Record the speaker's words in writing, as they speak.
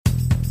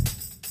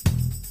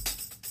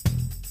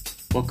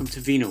Welcome to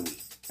Vino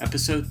Week,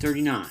 episode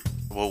 39.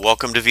 Well,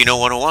 welcome to Vino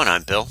 101.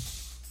 I'm Bill.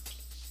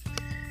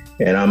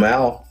 And I'm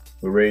Al.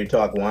 We're ready to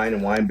talk wine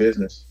and wine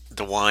business.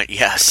 The wine,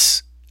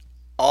 yes.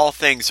 All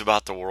things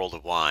about the world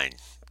of wine.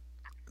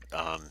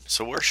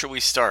 So where should we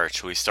start?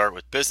 Should we start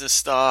with business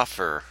stuff,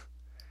 or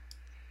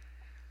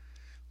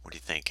what do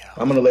you think, Al?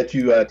 I'm going to let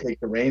you take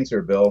the reins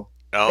here, Bill.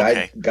 Oh,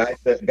 okay.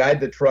 Guide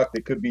the truck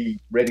that could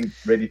be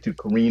ready to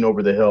careen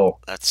over the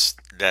hill. That's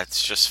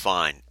just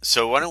fine.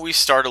 So why don't we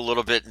start a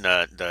little bit in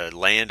the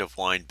land of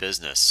wine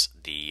business?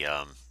 The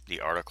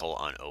article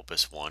on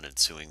Opus One and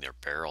suing their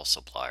barrel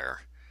supplier.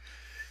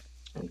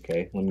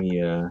 Okay, let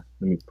me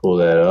pull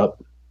that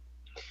up.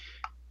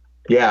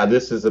 Yeah,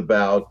 this is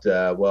about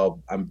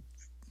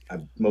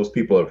most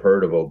people have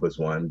heard of Opus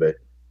One, but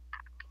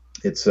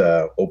it's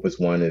Opus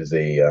One is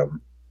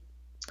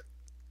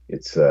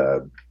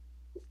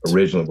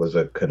originally was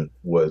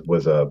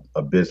a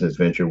business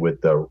venture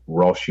with the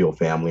Rothschild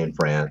family in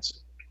France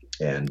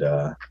and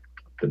the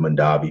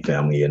Mondavi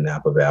family in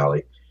Napa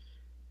Valley,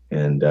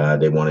 and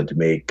they wanted to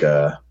make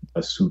the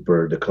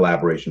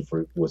collaboration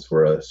was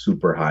for a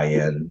super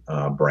high-end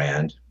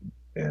brand,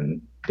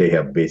 and they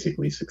have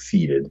basically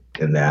succeeded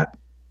in that.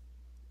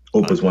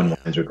 Opus One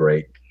wines are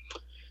great.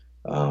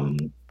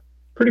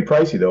 Pretty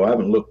pricey though. I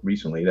haven't looked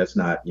recently. That's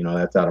not,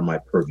 that's out of my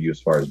purview as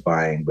far as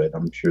buying, but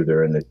I'm sure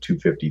they're in the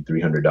 $250,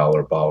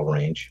 $300 bottle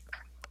range.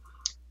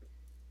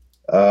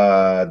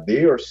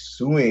 They are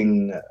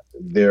suing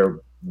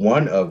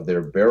one of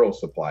their barrel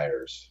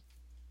suppliers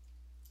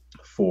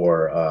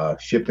for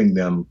shipping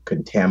them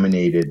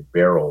contaminated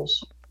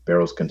barrels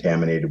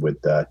contaminated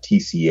with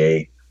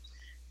TCA,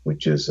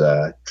 which is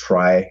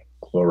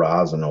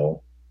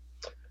trichloroazinol.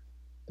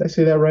 Did I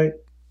say that right?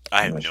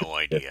 I have no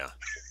idea.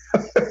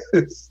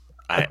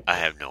 I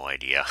have no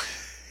idea.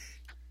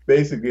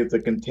 Basically, it's a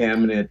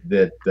contaminant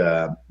that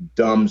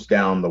dumbs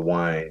down the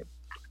wine.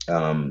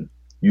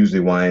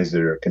 Usually wines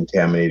that are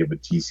contaminated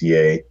with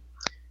TCA,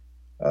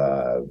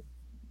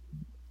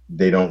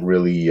 they don't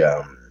really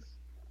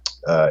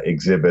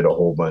exhibit a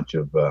whole bunch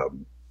of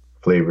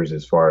flavors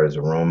as far as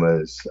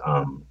aromas.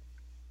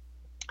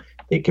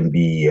 They can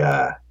be,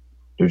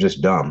 they're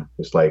just dumb.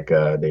 It's like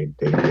they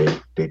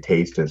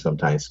taste and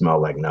sometimes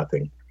smell like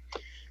nothing.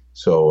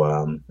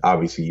 So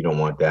obviously you don't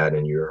want that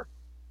in your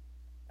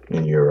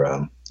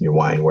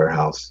wine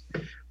warehouse.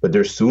 But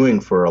they're suing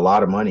for a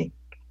lot of money,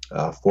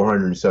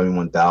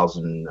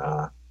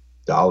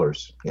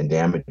 $471,000 in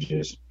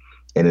damages,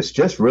 and it's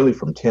just really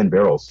from 10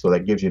 barrels. So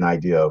that gives you an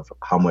idea of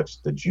how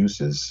much the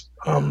juice is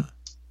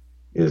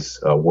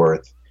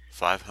worth.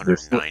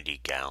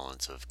 590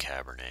 gallons of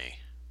Cabernet.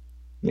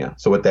 Yeah.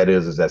 So what that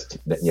is that's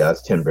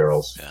 10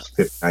 barrels, yeah.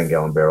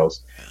 59-gallon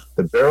barrels. Yeah.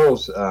 The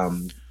barrels.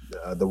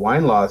 The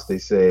wine loss, they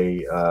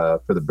say,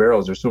 for the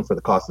barrels, they're suing for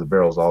the cost of the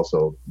barrels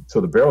also. So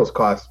the barrels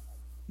cost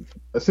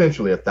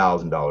essentially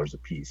 $1,000 a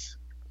piece.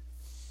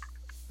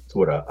 That's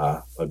what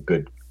a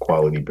good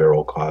quality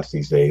barrel costs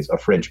these days, a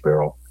French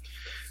barrel.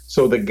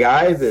 So the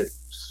guy that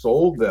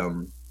sold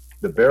them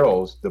the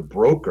barrels, the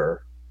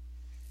broker,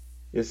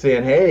 is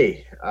saying,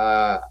 hey,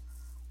 I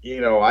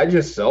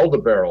just sell the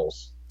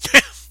barrels.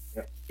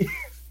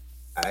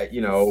 I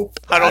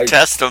don't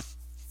test them.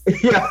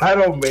 Yeah, I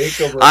don't make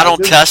them. I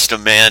don't test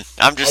them, man.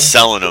 I'm just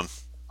selling them.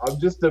 I'm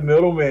just a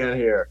middleman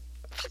here.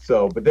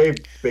 So, but they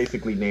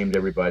basically named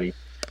everybody.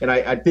 And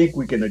I think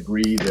we can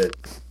agree that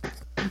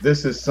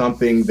this is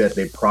something that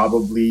they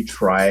probably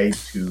try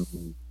to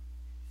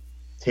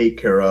take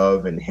care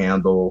of and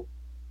handle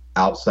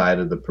outside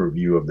of the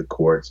purview of the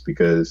courts,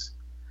 because,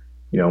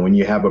 when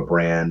you have a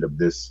brand of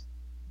this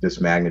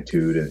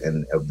magnitude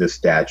and of this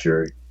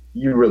stature,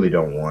 you really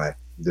don't want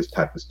this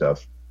type of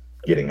stuff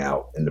getting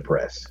out in the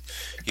press.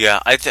 Yeah,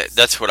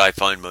 that's what I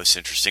find most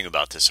interesting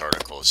about this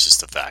article is just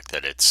the fact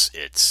that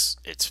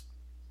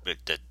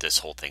that this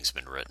whole thing's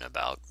been written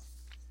about,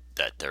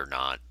 that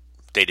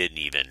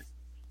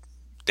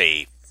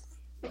they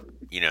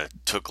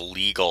took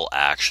legal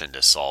action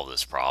to solve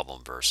this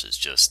problem versus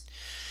just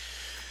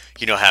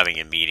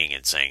having a meeting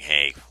and saying,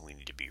 hey, we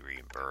need to be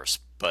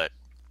reimbursed. But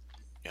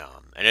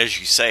and as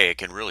you say, it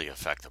can really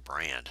affect the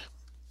brand.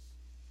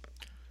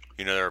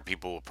 There are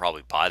people who will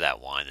probably buy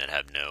that wine that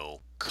have no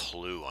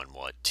clue on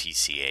what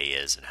TCA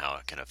is and how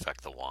it can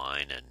affect the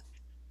wine. And,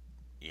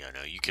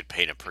 you could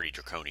paint a pretty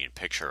draconian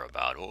picture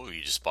about,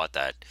 you just bought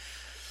that.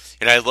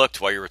 And I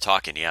looked while you were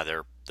talking. Yeah,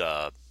 they're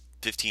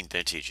 15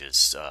 vintage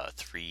is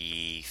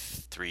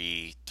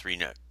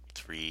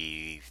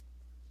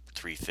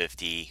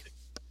 350.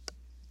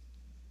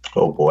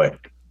 Oh boy,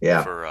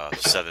 yeah. For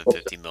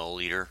 750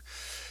 milliliter.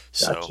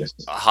 So gotcha.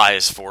 A high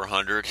is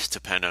 400,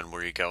 depending on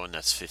where you go, and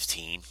that's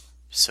 15.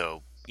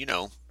 So,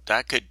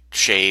 that could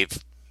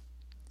shave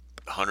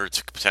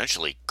hundreds,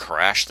 potentially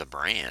crash the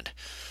brand.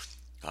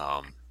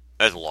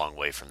 That's a long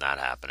way from that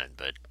happening,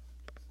 but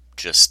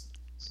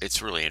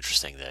it's really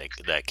interesting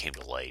that came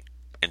to light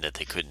and that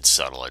they couldn't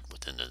settle it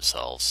within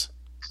themselves.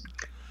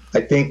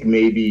 I think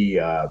maybe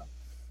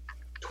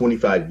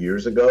 25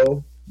 years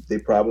ago, they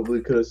probably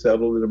could have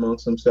settled it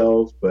amongst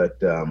themselves,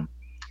 but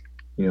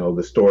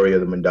the story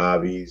of the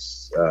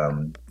Mondavis,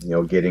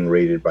 getting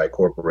raided by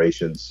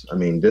corporations. I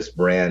mean, this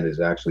brand is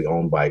actually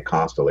owned by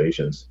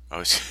Constellations.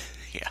 Oh,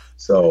 yeah.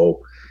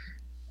 So,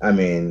 I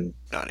mean,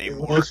 not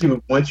anymore.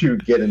 Once you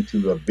get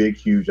into a big,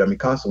 huge, I mean,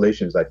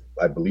 Constellations,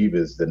 I believe,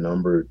 is the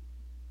number.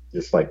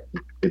 It's like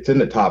it's in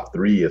the top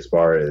 3 as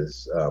far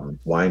as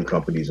wine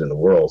companies in the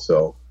world.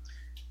 So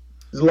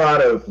there's a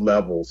lot of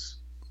levels.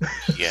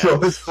 Yeah.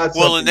 So it's not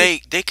well, and they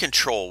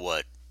control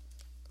what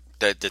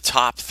the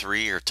top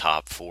 3 or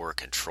top 4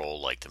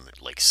 control like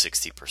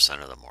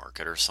 60% of the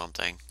market or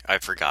something. I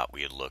forgot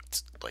we had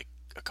looked like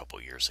a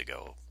couple years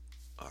ago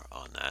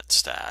on that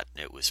stat.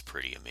 It was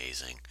pretty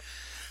amazing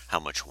how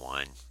much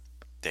wine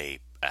they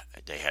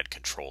had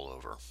control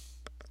over.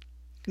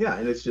 Yeah,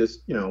 and it's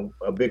just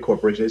a big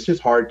corporation. It's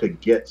just hard to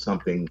get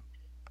something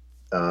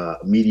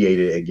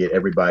mediated and get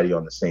everybody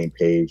on the same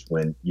page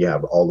when you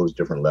have all those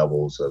different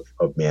levels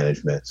of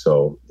management.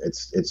 So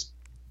it's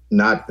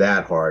not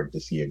that hard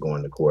to see it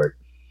going to court.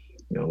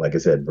 Like I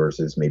said,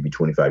 versus maybe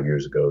 25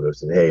 years ago, they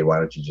said, "Hey, why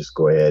don't you just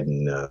go ahead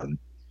and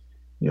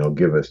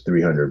give us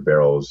 300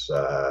 barrels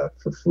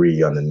for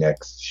free on the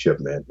next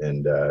shipment,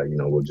 and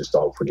we'll just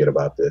all forget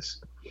about this."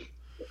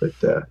 But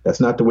that's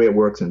not the way it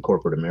works in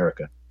corporate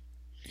America.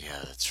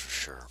 Yeah, that's for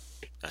sure.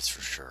 That's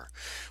for sure.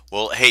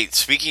 Well, hey,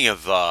 speaking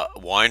of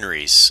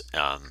wineries,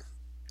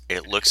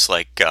 it looks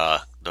like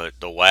the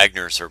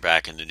Wagners are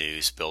back in the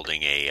news,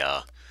 building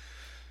a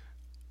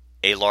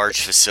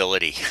large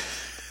facility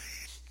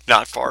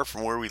not far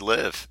from where we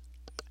live.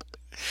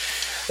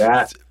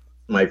 That,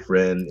 my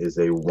friend, is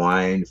a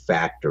wine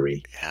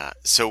factory. Yeah.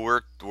 So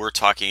we're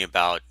talking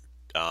about.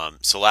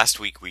 So last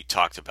week we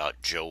talked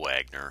about Joe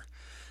Wagner,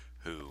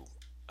 who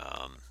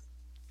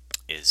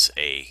is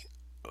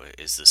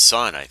the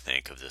son, I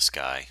think, of this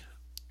guy,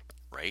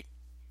 right?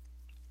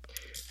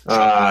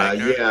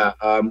 Yeah.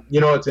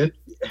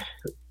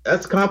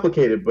 That's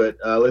complicated, but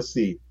let's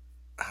see.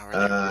 How are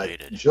they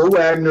related? Joe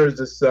Wagner is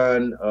the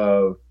son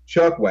of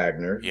Chuck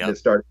Wagner that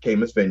started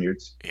Caymus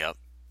Vineyards. Yep.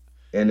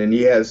 And then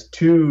he has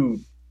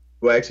actually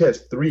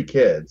has 3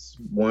 kids.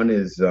 One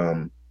is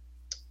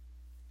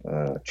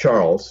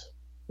Charles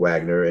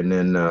Wagner, and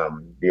then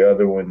the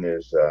other one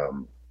is a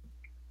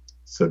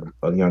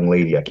young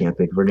lady. I can't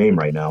think of her name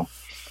right now.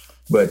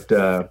 But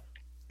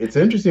it's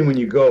interesting when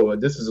you go,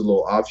 this is a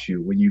little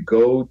offshoot, when you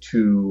go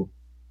to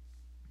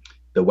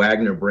the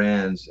Wagner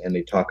brands and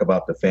they talk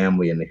about the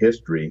family and the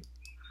history,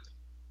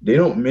 they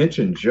don't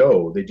mention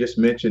Joe. They just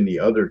mention the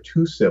other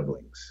 2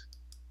 siblings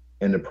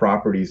and the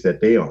properties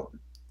that they own.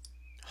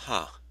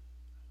 Huh.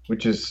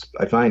 Which is,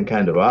 I find,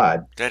 kind of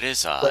odd. That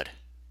is odd.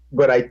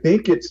 But I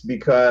think it's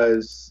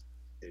because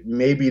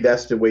maybe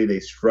that's the way they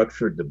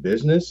structured the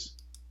business.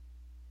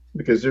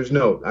 Because there's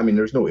no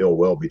ill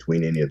will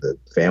between any of the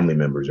family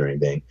members or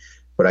anything.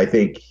 But I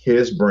think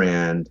his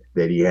brand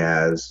that he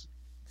has,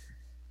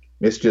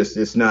 it's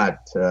just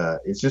not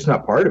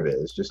part of it.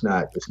 It's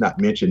not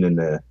mentioned in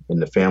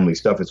the family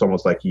stuff. It's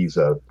almost like he's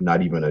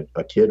not even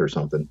a kid or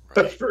something.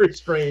 Right. That's very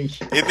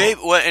strange.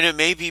 It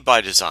may be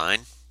by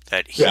design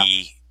that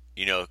he,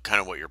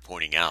 kind of what you're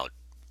pointing out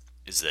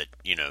is that,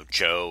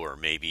 Joe, or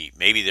maybe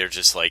they're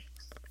just like,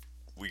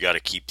 we got to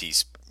keep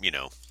these,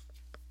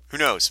 who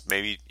knows?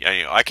 Maybe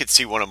I could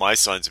see one of my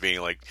sons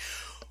being like,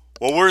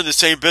 well, we're in the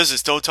same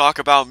business. Don't talk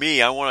about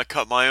me. I want to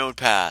cut my own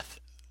path.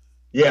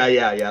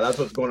 Yeah. That's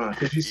what's going on.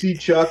 Because you see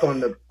Chuck on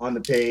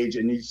the page,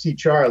 and you see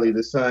Charlie,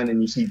 the son,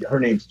 and you see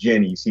her name's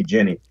Jenny. You see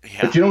Jenny,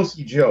 but you don't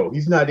see Joe.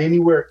 He's not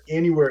anywhere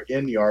in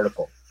the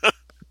article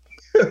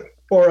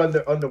or on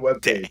the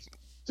web page.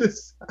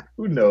 Just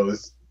who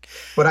knows?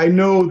 But I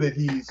know that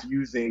he's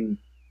using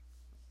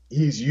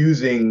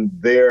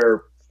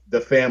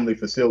the family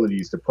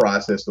facilities to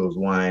process those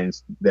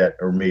wines that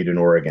are made in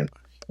Oregon.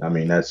 I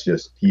mean, that's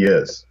just he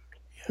is.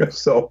 Yeah.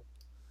 So,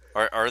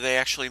 are they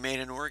actually made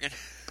in Oregon?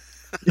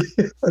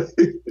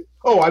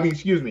 Oh, I mean,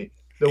 excuse me.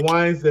 The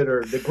wines that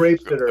are the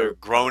grapes that are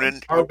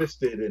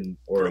harvested in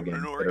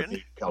Oregon, that are made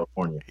in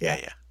California.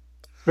 Yeah.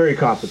 Very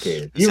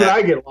complicated.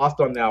 I get lost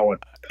on that one.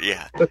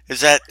 Yeah.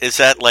 Is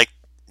that like,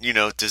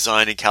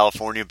 designed in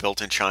California,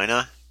 built in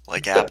China,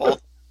 like Apple?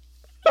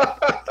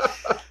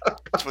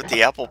 That's what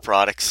the Apple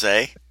products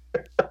say.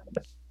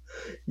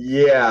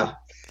 Yeah.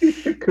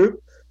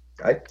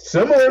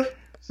 Similar.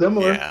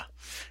 Yeah.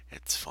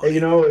 It's funny.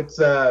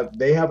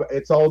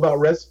 It's all about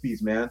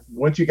recipes, man.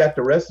 Once you got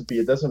the recipe,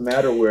 it doesn't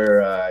matter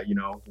where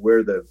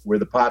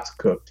the pot's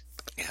cooked.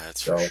 Yeah,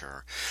 that's for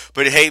sure.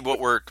 But hey, there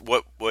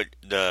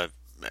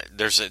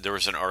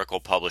was an article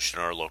published in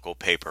our local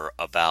paper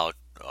about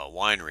a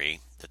winery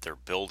that they're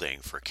building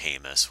for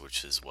Caymus,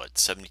 which is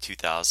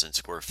 72,000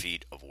 square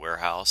feet of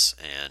warehouse,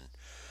 and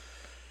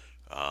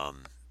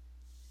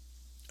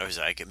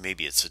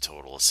maybe it's a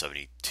total of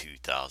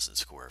 72,000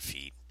 square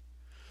feet.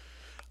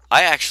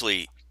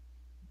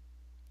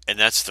 And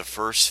that's the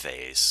first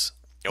phase.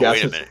 Oh,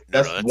 wait a minute.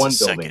 No, that's one the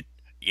building. Second.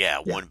 Yeah,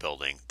 one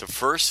building. The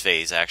first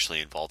phase actually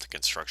involved the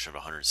construction of a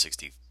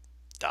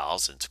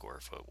 160,000 square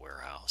foot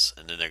warehouse,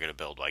 and then they're going to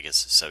build, I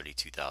guess, a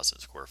 72,000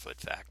 square foot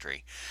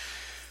factory.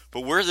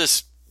 But where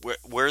this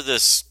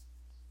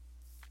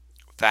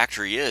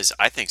factory is,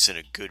 I think, is in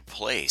a good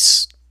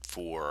place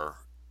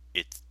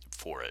it.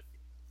 For it,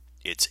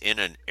 it's in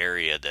an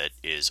area that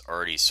is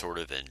already sort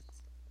of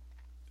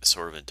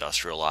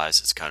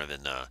industrialized. It's kind of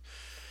in the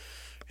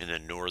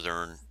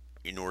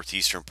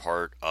northeastern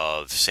part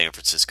of San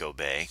Francisco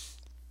Bay,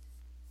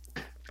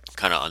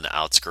 kind of on the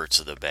outskirts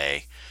of the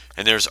bay.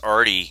 And there's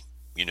already,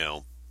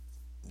 the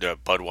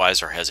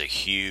Budweiser has a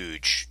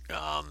huge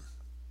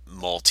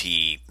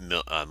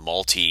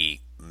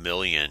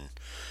multi-million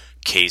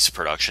case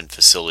production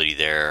facility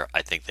there.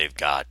 I think they've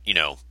got,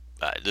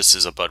 this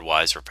is a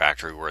Budweiser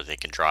factory where they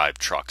can drive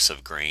trucks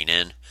of grain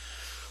in,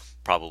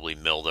 probably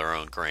mill their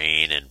own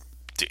grain and,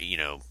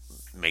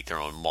 make their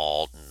own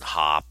malt and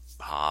hop.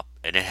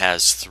 And it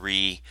has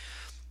I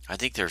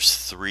think there's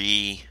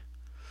 3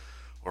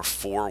 or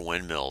 4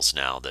 windmills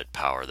now that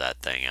power that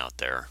thing out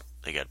there.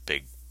 They got a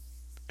big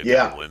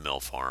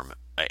windmill farm.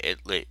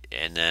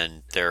 And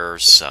then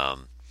there's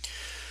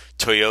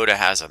Toyota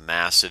has a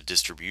massive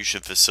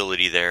distribution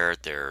facility there.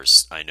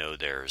 I know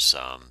there's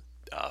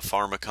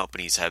pharma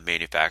companies have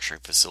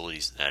manufacturing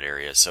facilities in that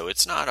area. So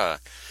it's not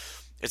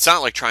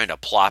like trying to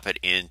plop it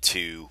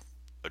into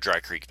a Dry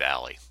Creek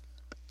Valley.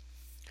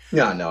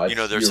 Yeah, no.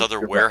 There's other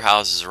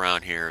warehouses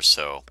around here.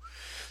 So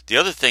the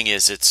other thing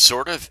is it's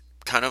sort of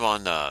kind of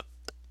on the,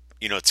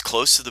 it's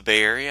close to the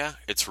Bay Area.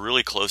 It's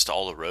really close to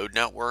all the road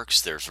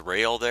networks. There's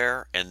rail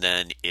there, and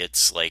then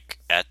it's like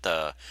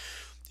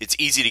it's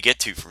easy to get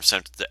to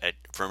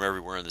from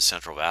everywhere in the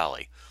Central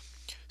Valley.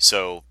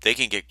 So they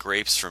can get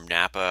grapes from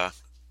Napa,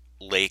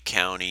 Lake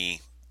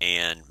County,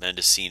 and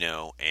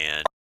Mendocino,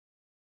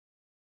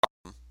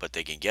 but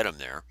they can get them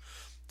there.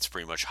 It's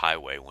pretty much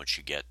highway once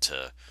you get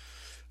to,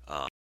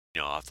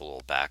 off the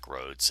little back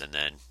roads, and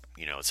then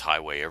it's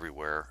highway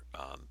everywhere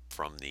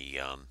from the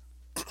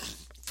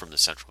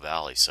Central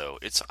Valley. So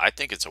I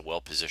think it's a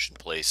well-positioned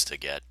place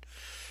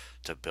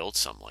to build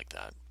something like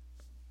that.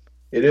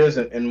 It is,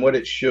 and what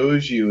it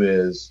shows you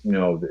is,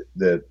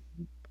 the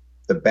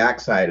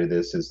backside of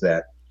this is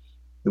that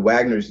the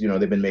Wagners,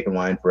 they've been making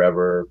wine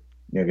forever.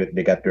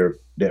 They got their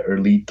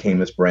elite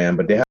Caymus brand,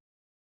 but they have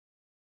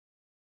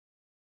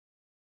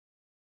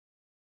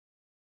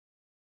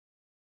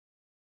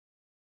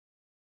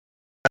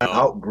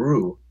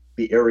outgrew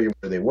the area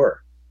where they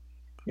were.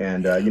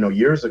 And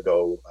years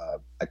ago,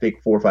 I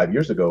think 4 or 5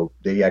 years ago,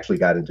 they actually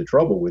got into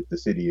trouble with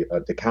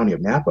the county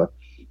of Napa.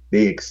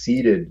 They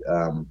exceeded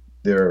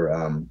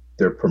their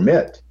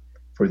permit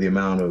for the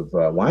amount of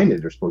wine that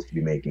they're supposed to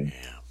be making.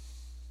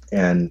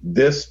 And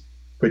this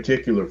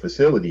particular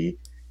facility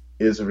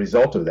is a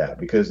result of that,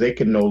 because they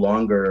can no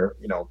longer,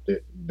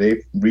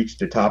 they've reached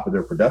the top of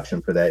their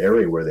production for that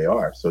area where they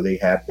are. So they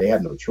had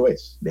no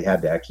choice. They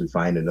had to actually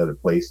find another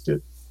place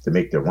to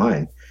make their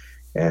wine.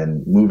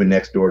 And moving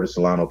next door to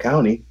Solano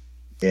County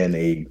in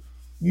a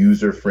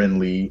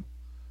user-friendly,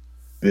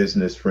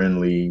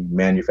 business-friendly,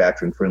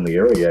 manufacturing-friendly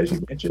area, as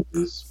you mentioned,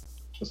 it's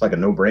like a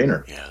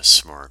no-brainer. Yeah,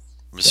 smart.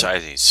 I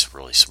think it's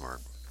really smart.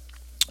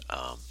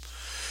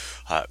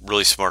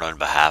 Really smart on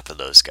behalf of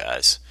those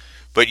guys.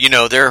 But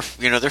they're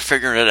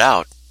figuring it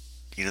out.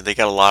 They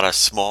got a lot of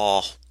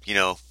small,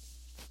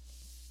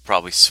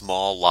 probably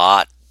small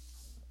lot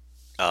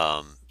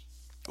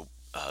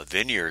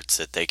vineyards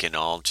that they can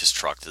all just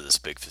truck to this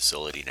big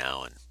facility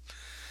now, and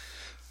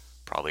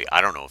probably,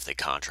 I don't know if they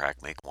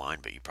contract make wine,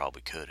 but you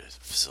probably could at a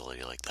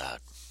facility like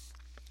that.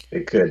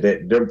 They could.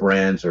 Their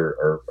brands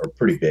are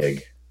pretty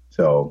big.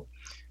 So,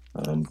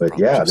 but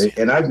yeah,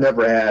 and I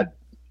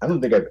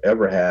don't think I've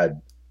ever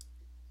had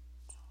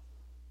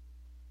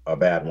a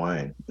bad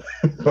wine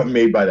but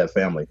made by that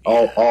family.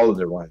 All of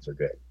their wines are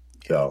good.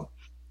 So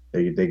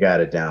they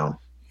got it down.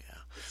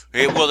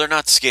 Yeah. Well, they're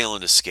not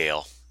scaling to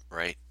scale,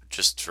 right?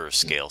 Just for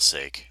scale's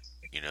sake,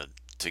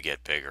 to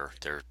get bigger.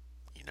 They're,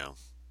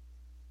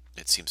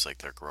 it seems like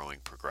they're growing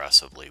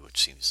progressively,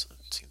 which seems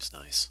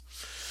nice.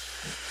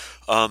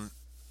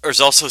 There's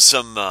also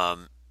some,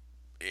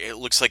 it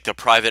looks like the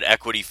private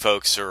equity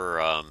folks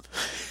are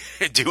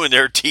doing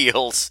their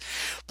deals.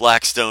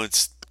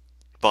 Blackstone's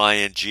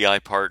buying GI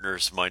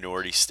Partners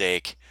minority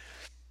stake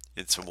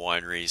in some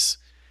wineries.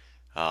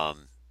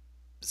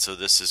 So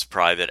this is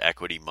private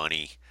equity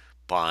money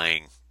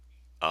buying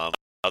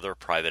other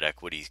private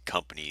equity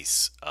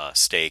companies'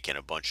 stake in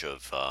a bunch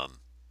of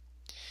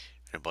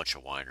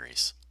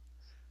wineries.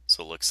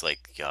 So it looks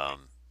like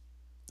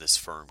this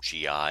firm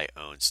GI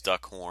owns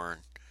Duckhorn,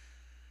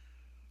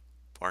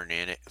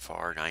 Farniente,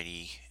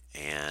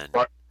 and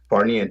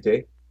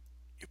Farniente,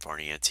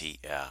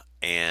 yeah,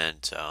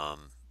 and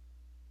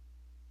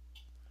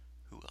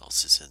who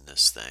else is in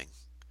this thing?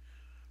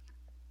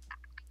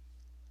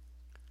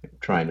 I'm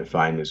trying to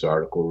find this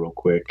article real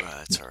quick.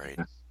 That's all right.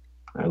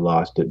 I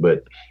lost it,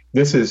 but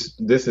this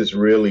is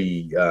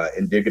really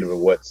indicative of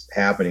what's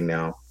happening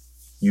now.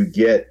 You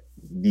get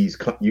these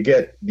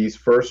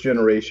first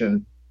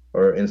generation,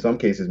 or in some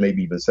cases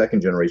maybe even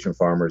second generation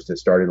farmers that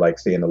started, like,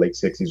 say, in the late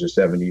 60s or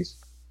 70s.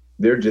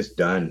 They're just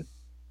done,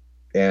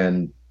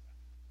 and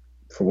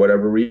for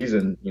whatever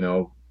reason,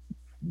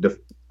 the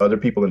other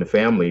people in the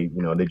family,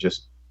 they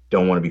just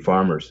don't want to be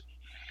farmers.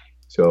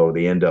 So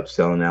they end up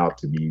selling out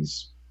to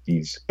these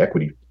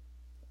equity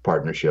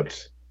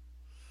partnerships.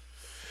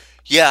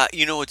 Yeah,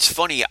 it's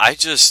funny.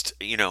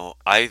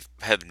 I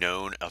have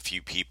known a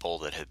few people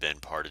that have been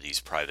part of these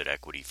private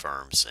equity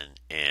firms,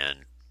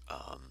 and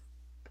um,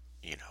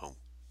 you know,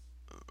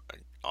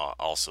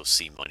 also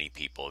see money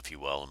people, if you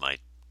will, and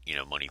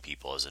money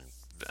people as in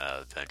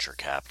venture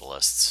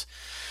capitalists.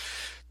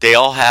 They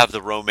all have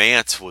the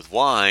romance with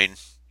wine,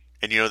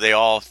 and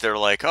they're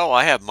like, oh,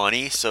 I have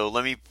money, so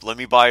let me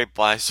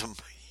buy some,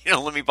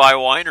 let me buy a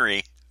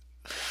winery.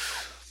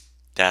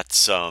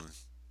 That's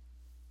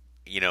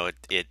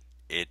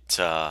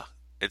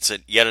it's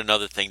yet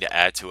another thing to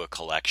add to a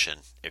collection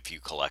if you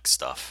collect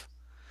stuff.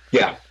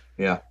 Yeah,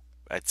 yeah.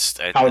 It's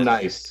How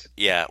nice.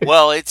 Yeah.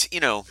 Well, it's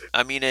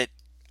I mean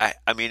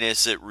I mean,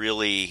 is it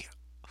really?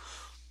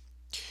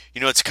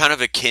 It's kind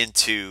of akin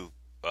to.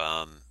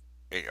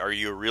 Are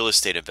you a real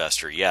estate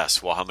investor?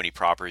 Yes. Well, how many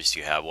properties do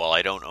you have? Well,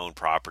 I don't own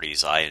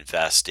properties. I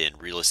invest in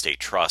real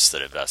estate trusts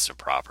that invest in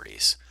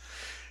properties.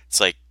 It's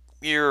like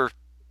you're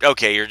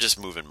okay. You're just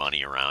moving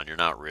money around. You're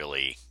not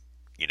really,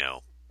 you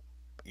know,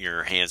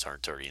 your hands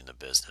aren't dirty in the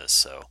business.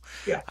 So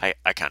Yeah. I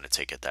kind of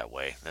take it that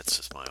way. That's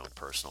just my own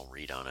personal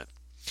read on it.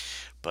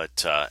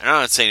 But and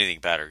I'm not saying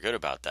anything bad or good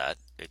about that.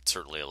 It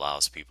certainly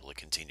allows people to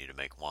continue to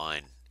make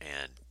wine,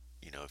 and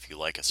if you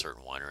like a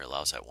certain winery, it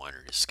allows that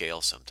winery to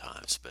scale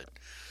sometimes. But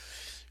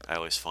I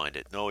always find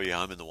it. No, yeah,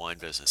 I'm in the wine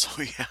business.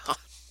 Oh yeah,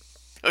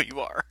 no, you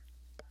are.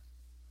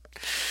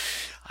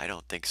 I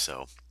don't think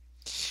so.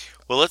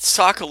 Well, let's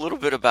talk a little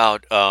bit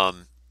about.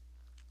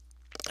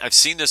 I've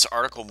seen this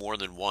article more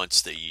than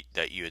once that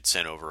you had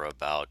sent over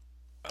about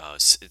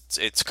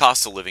it's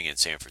cost of living in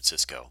San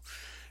Francisco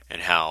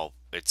and how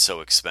it's so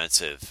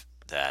expensive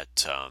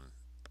that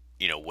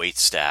wait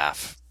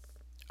staff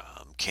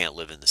can't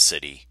live in the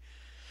city.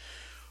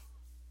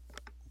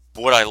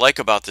 What I like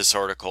about this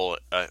article,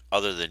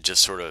 other than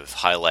just sort of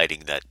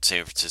highlighting that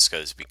San Francisco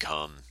has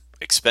become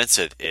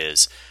expensive,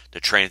 is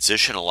the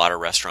transition a lot of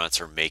restaurants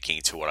are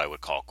making to what I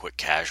would call quick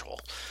casual.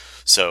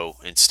 So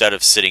instead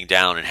of sitting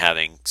down and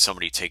having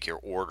somebody take your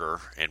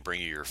order and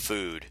bring you your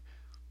food,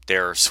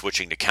 they're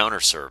switching to counter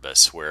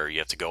service where you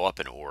have to go up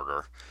and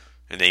order,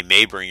 and they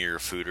may bring you your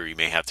food or you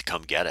may have to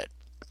come get it.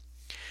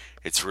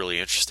 It's really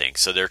interesting.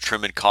 So they're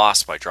trimming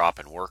costs by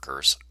dropping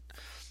workers.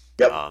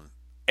 Yep.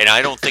 And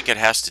I don't think it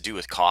has to do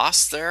with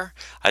costs there.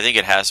 I think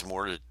it has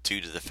more to do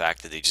to the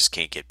fact that they just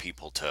can't get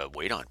people to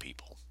wait on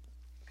people.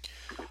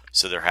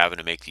 So they're having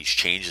to make these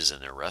changes in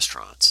their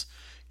restaurants.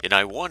 And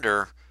I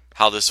wonder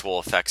how this will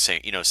affect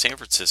San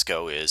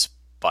Francisco is,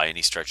 by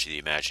any stretch of the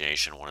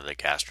imagination, one of the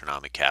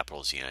gastronomic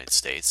capitals of the United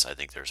States. I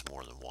think there's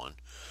more than one.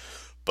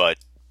 But,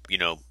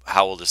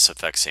 how will this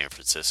affect San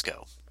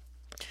Francisco?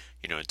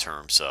 In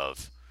terms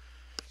of,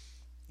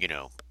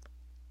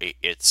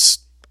 it's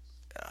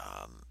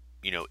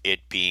it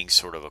being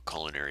sort of a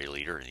culinary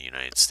leader in the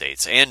United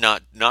States, and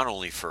not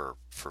only for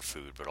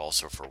food but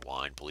also for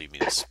wine. Believe me,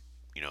 this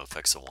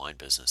affects the wine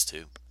business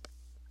too.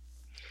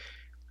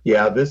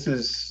 Yeah, this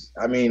is.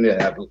 I mean,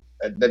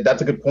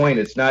 that's a good point.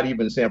 It's not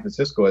even San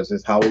Francisco. It's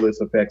just how will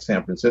this affect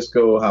San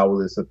Francisco? How will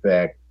this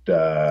affect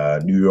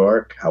New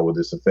York? How will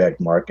this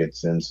affect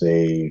markets in,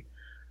 say,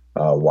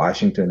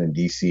 Washington and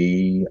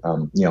D.C.?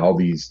 All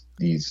these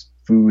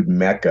food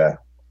mecca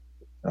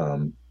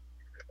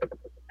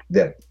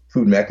that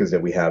food meccas that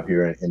we have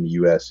here in the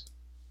U.S.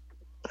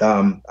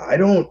 I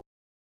don't.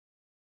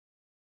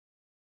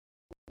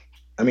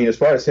 I mean, as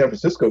far as San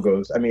Francisco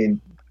goes, I mean,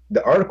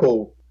 the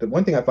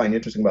one thing I find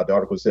interesting about the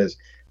article says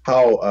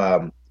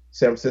how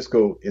San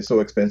Francisco is so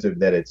expensive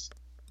that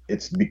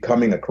it's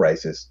becoming a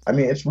crisis. I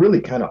mean, it's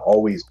really kind of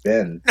always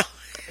been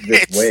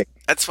this way.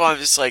 That's why I'm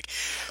just like,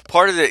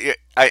 part of the.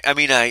 I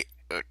mean,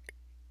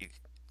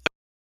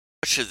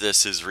 much of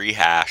this is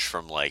rehash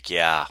from like,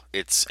 yeah,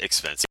 it's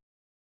expensive.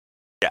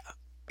 Yeah,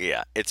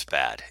 yeah, it's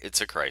bad.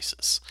 It's a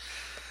crisis.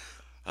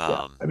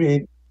 Yeah. I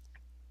mean,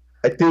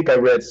 I think I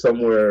read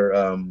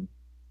somewhere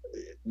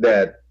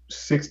that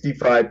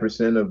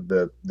 65% of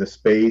the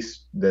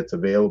space that's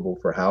available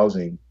for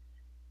housing,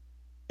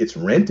 it's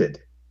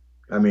rented.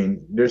 I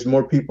mean, there's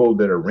more people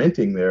that are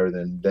renting there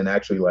than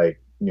actually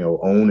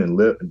own and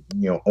live,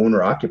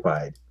 owner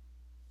occupied.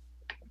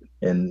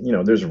 And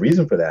there's a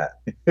reason for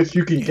that. If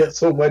you can get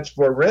so much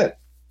for rent.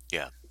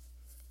 Yeah.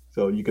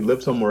 So you could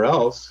live somewhere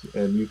else,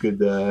 and you could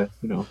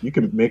you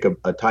can make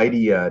a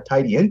tidy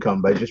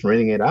income by just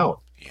renting it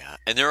out. Yeah,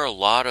 and there are a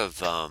lot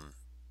of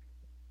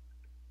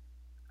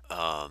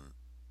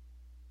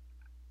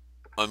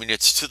I mean,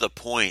 it's to the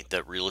point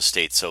that real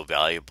estate's so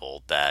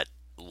valuable that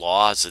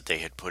laws that they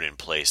had put in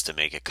place to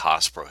make it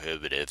cost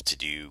prohibitive to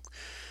do,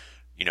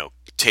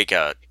 take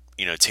a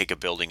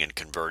building and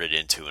convert it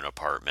into an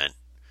apartment,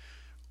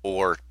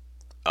 or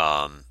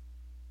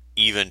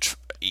even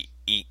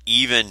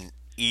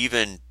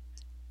even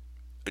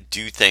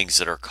do things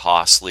that are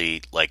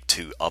costly, like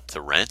to up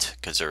the rent,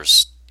 because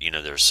there's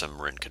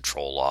some rent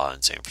control law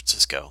in San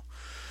Francisco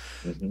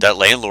that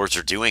landlords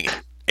are doing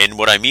it. And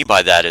what I mean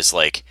by that is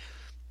like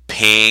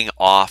paying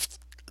off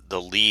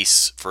the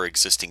lease for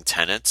existing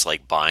tenants,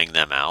 like buying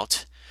them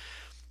out,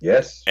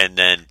 Yes. and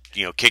then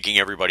kicking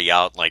everybody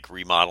out, like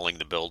remodeling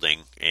the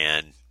building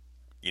and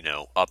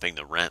upping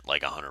the rent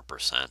like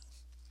 100%.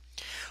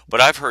 But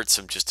I've heard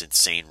some just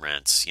insane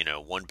rents.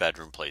 One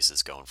bedroom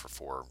places going for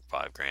 4 or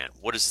 5 grand.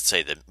 What does it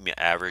say? The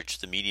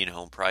median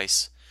home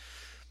price?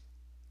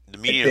 The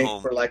I median think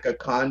home, for like a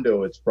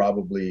condo, it's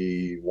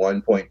probably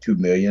 1.2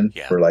 million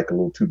yeah, for like a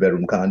little 2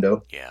 bedroom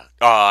condo. yeah.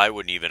 I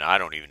don't even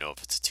know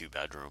if it's a 2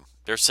 bedroom.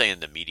 They're saying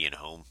the median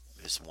home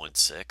is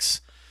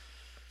 1.6.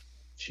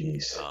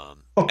 Jeez.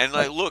 And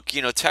I look,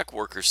 tech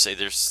workers say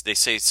they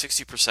say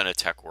 60% of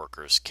tech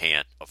workers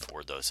can't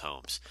afford those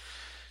homes.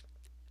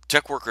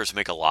 Tech workers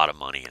make a lot of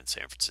money in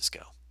San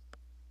Francisco.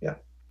 Yeah.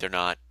 They're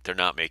not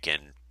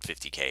making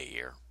 50K a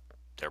year.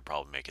 They're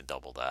probably making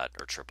double that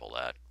or triple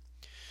that.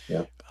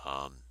 Yeah.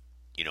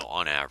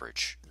 On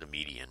average, the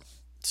median.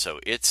 So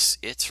it's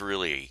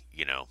really,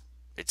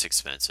 it's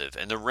expensive,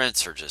 and the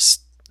rents are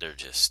they're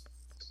just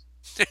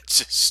it's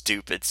just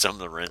stupid. Some of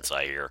the rents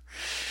I hear.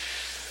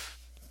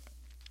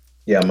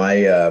 Yeah,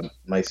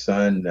 my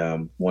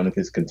son, one of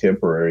his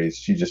contemporaries,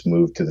 she just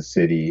moved to the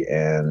city,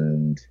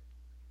 and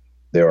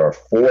there are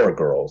four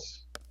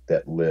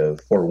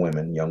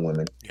women, young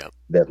women, Yep.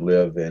 that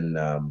live in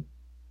an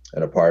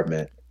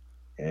apartment,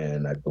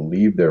 and I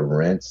believe their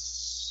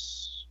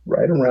rent's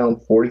right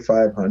around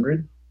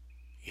 4,500,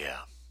 Yeah.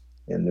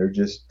 and they're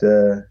just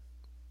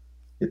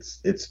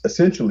it's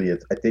essentially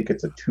I think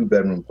it's a 2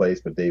 bedroom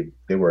place, but they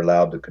were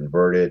allowed to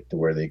convert it to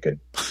where they could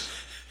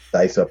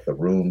dice up the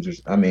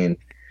rooms. I mean,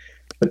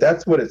 but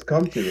that's what it's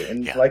come to.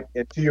 And Yeah.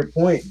 and to your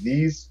point,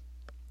 these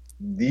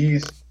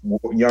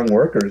young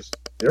workers,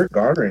 they're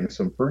garnering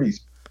some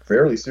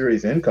fairly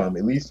serious income,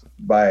 at least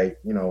by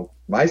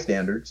my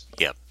standards.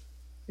 Yep.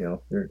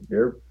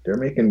 They're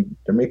making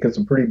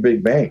some pretty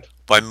big bank.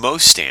 By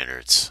most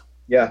standards.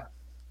 Yeah.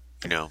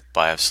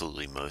 By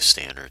absolutely most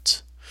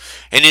standards.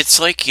 And it's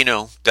like,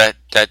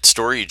 that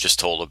story you just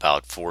told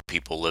about 4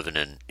 people living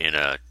in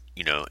a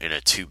in a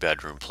 2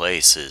 bedroom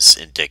place is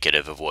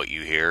indicative of what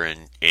you hear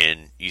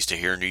and used to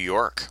hear in New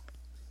York.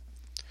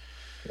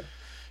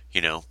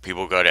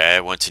 People I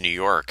went to New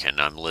York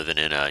and I'm living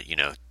in a,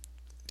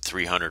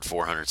 300,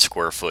 400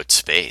 square foot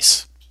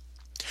space.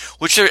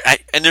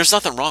 And there's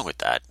nothing wrong with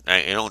that.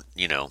 I don't,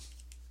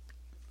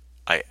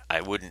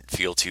 I wouldn't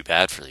feel too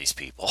bad for these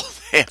people.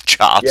 They have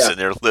jobs, Yeah. and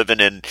they're living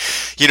in,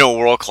 a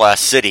world-class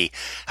city.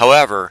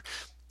 However,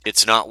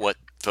 it's not what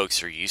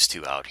folks are used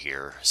to out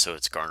here, so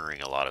it's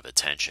garnering a lot of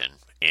attention,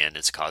 and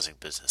it's causing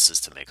businesses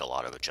to make a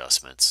lot of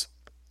adjustments.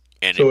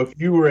 And So if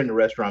you were in the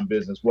restaurant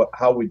business,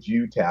 how would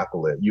you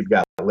tackle it? You've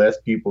got less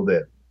people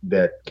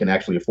that can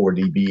actually afford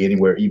to be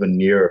anywhere even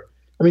near.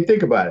 I mean,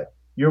 think about it.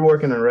 You're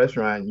working in a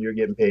restaurant, you're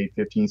getting paid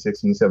 15,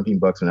 16, 17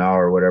 bucks an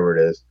hour or whatever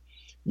it is.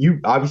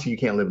 You obviously you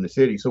can't live in the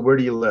city. So where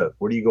do you live?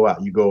 Where do you go out?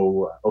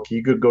 Okay,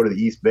 you could go to the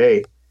East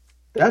Bay.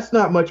 That's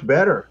not much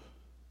better.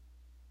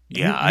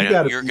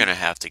 yeah, you're Be. going to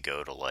have to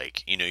go to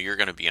you're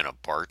going to be on a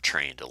BART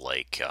train to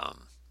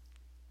um,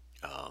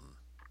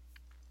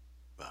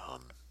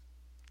 um,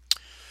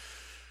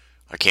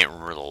 I can't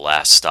remember the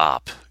last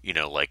stop.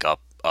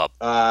 Up.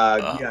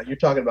 Yeah, you're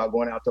talking about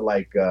going out to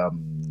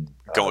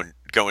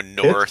Going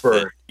north.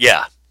 Pittsburgh.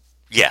 Yeah.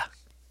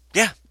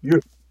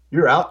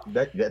 You're out.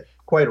 That's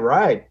quite a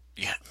ride.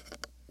 Yeah.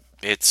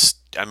 That's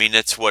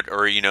what,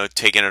 or,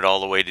 taking it all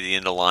the way to the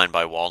end of the line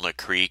by Walnut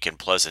Creek and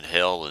Pleasant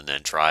Hill and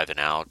then driving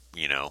out,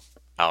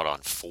 out on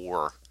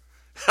 4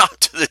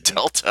 out to the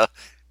Delta,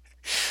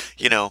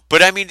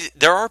 But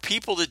there are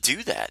people that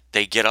do that.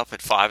 They get up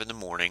at 5 in the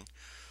morning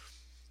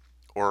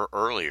or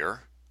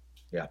earlier.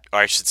 Yeah. Or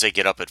I should say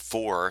get up at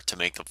 4 to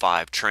make the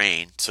 5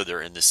 train so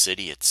they're in the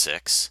city at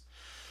 6.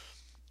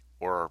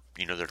 Or,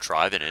 they're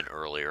driving in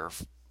earlier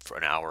for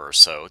an hour or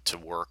so to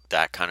work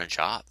that kind of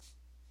job.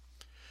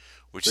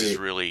 Which is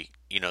really,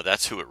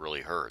 that's who it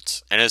really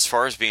hurts. And as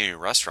far as being a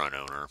restaurant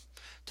owner,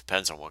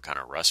 depends on what kind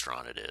of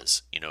restaurant it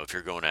is. If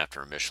you're going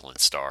after a Michelin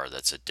star,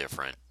 that's a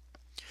different,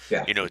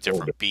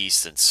 different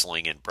beast than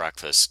slinging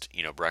breakfast,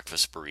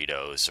 breakfast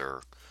burritos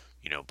or,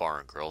 bar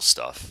and grill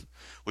stuff.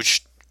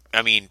 Which,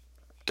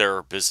 there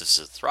are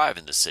businesses that thrive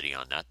in the city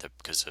on that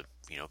because of,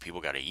 people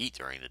got to eat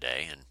during the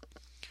day. And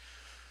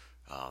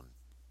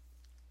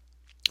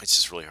it's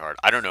just really hard.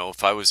 I don't know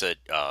if I was a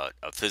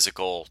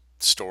physical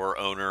store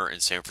owner in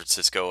San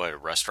Francisco at a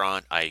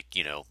restaurant,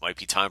 might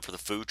be time for the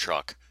food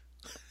truck.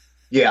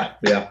 Yeah.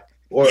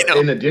 Or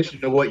in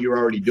addition to what you're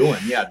already doing,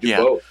 do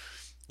both.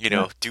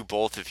 Do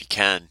both if you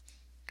can.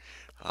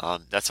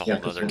 That's a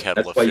whole other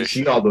kettle of fish. That's why you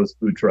see all those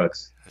food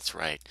trucks. That's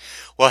right.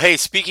 Well, hey,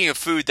 speaking of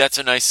food, that's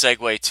a nice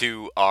segue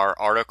to our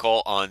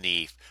article on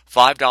the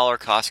 $5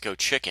 Costco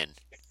chicken.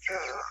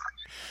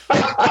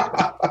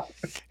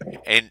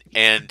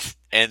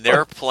 and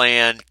their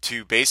plan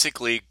to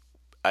basically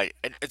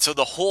so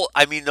the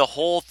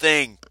whole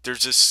thing, there's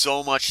just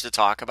so much to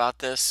talk about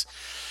this.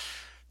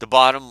 The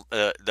bottom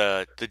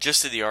the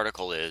gist of the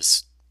article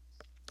is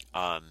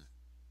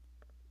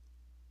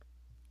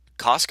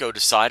Costco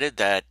decided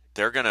that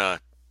they're gonna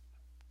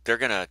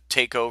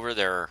take over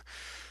their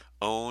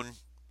own.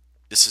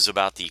 This is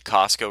about the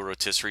Costco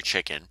rotisserie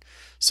chicken.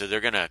 So they're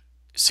going to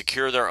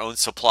secure their own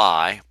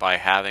supply by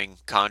having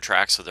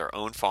contracts with their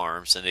own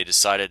farms, and they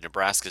decided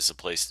Nebraska is the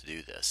place to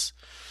do this.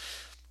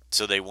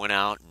 So they went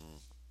out and,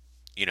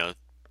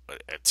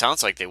 it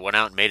sounds like they went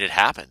out and made it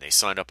happen. They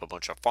signed up a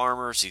bunch of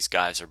farmers. These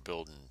guys are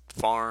building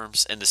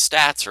farms, and the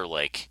stats are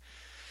like,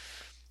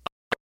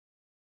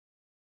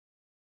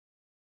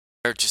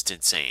 they're just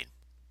insane.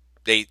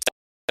 They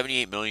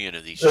 78 million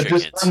of these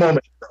chickens. Just one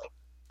moment.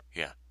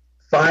 Yeah.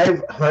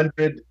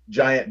 500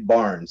 giant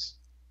barns.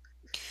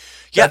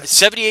 Yeah,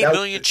 78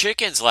 million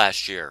chickens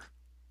last year.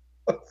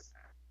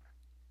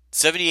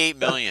 78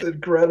 million. That's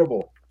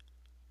incredible.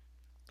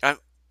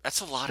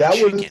 That's a lot of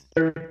chicken.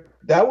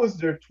 That was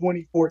their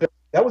 2014.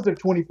 That was their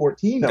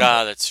 2014 number.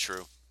 That's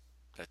true.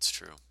 That's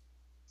true.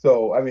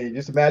 So I mean,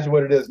 just imagine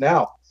what it is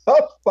now.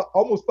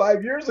 Almost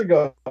 5 years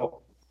ago.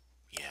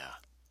 Yeah.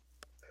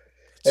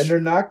 And they're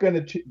not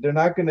going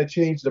to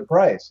change the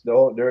price.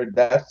 No,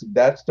 that's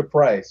the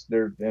price.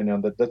 That's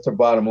the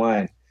bottom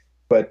line.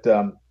 But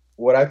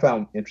what I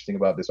found interesting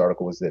about this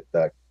article was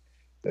that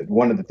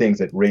one of the things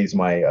that raised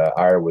my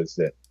ire was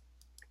that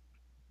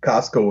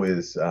Costco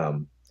is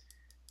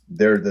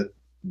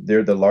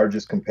they're the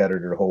largest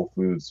competitor to Whole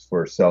Foods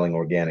for selling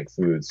organic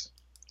foods,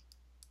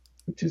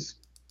 which is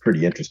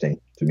pretty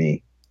interesting to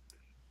me.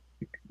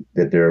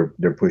 That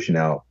they're pushing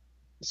out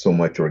so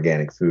much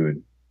organic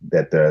food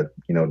that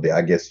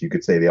I guess you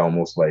could say they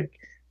almost like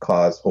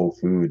cause Whole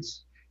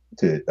Foods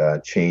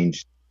to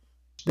change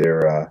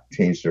their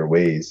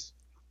ways,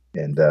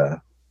 and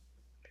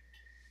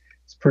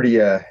it's pretty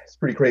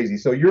crazy.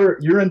 So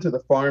you're into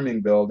the farming,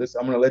 Bill.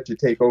 I'm going to let you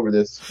take over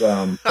this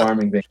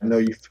farming thing. I know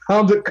you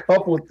found a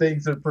couple of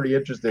things that are pretty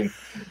interesting.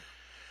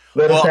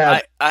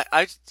 The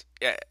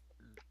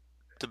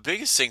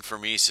biggest thing for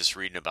me is just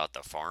reading about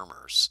the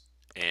farmers,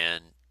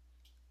 and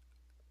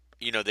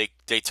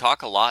they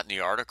talk a lot in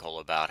the article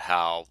about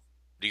how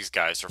these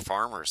guys are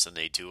farmers and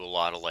they do a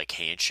lot of like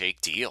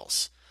handshake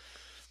deals.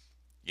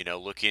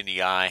 Look in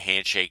the eye,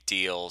 handshake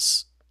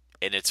deals,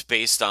 and it's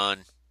based on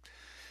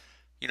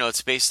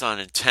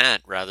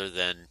intent rather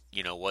than,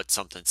 what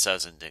something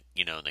says in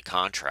the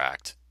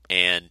contract.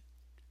 And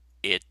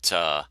it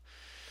I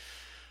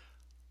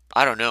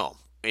don't know.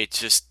 It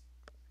just,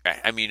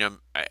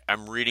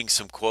 I'm reading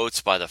some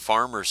quotes by the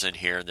farmers in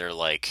here, and they're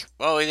like,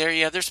 "Oh,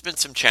 there's been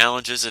some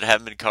challenges that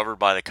haven't been covered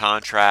by the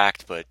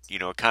contract, but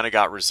it kind of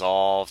got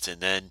resolved." And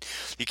then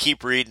you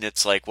keep reading,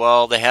 it's like,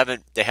 "Well, they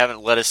haven't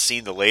let us see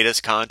the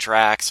latest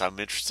contracts.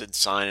 I'm interested in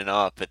signing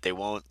up, but they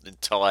won't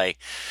until I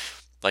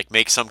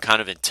make some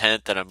kind of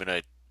intent that I'm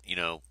gonna,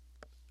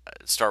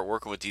 start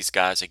working with these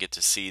guys. I get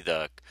to see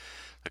the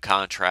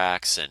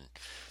contracts, and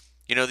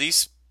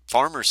these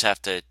farmers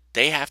have to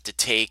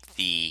take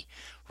the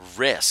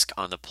risk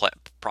on the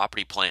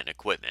property, plant, and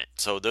equipment.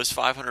 So those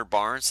 500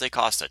 barns, they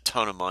cost a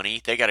ton of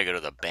money. They got to go to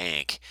the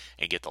bank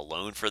and get the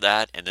loan for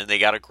that, and then they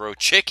got to grow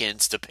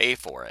chickens to pay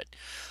for it.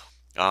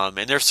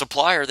 And their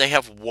supplier, they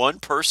have one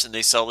person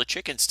they sell the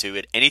chickens to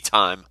at any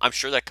time. I'm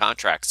sure that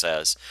contract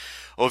says,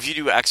 "Oh, if you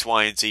do X,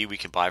 Y, and Z, we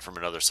can buy from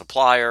another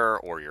supplier,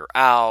 or you're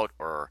out,"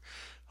 or,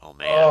 oh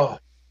man. Oh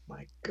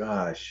my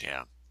gosh.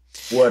 Yeah.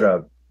 What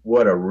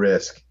a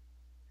risk.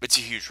 It's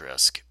a huge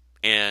risk.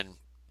 And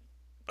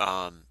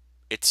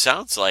it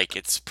sounds like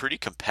it's pretty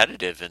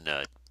competitive in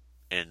the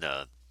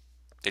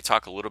they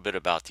talk a little bit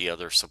about the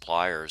other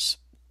suppliers,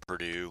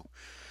 Purdue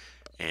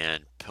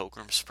and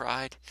Pilgrim's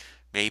Pride,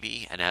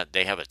 maybe, and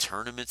they have a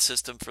tournament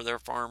system for their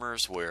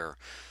farmers where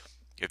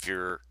if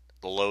you're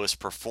the lowest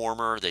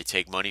performer, they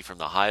take money from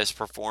the highest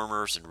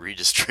performers and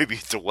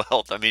redistribute the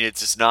wealth. It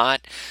does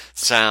not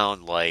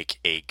sound like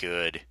a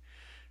good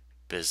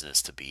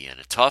business to be in.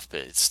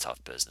 It's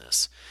tough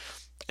business.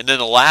 And then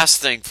the last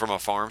thing from a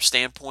farm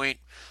standpoint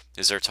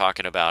is they're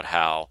talking about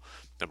how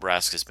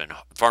Nebraska's been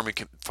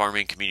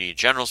farming community in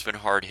general has been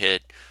hard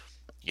hit.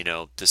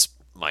 This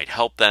might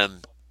help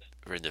them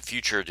in the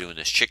future doing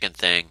this chicken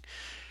thing.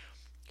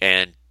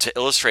 And to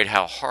illustrate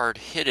how hard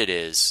hit it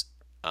is,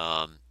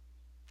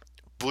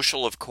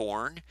 bushel of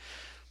corn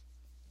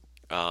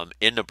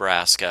in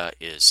Nebraska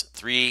is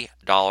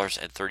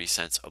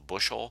 $3.30 a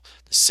bushel,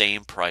 the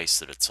same price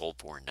that it sold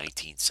for in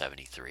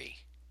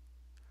 1973.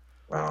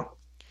 Wow.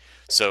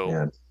 So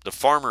yeah. The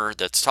farmer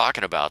that's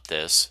talking about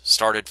this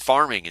started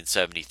farming in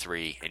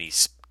 73, and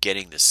he's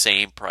getting the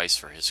same price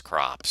for his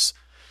crops.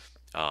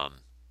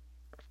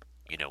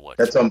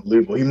 That's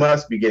unbelievable. He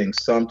must be getting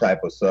some type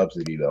of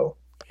subsidy, though,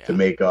 to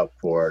make up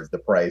for the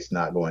price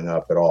not going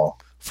up at all.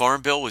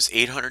 Farm bill was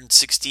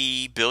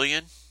 $860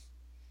 billion.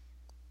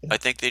 I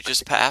think they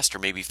just passed, or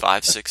maybe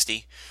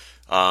 $560,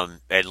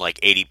 and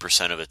like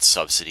 80% of it's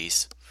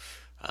subsidies.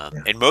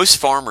 And most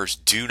farmers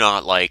do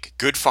not like,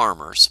 good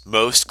farmers,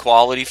 most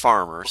quality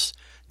farmers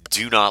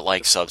do not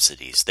like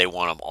subsidies. They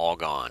want them all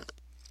gone.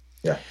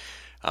 Yeah.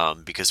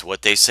 Because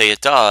what they say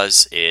it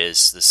does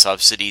is the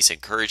subsidies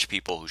encourage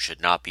people who should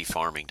not be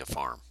farming to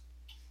farm.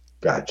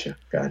 Gotcha.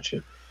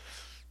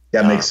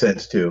 That makes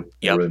sense, too.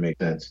 Yep. It really makes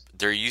sense.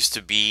 There used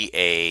to be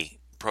a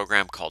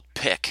program called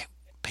PIC,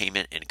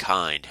 Payment in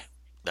Kind,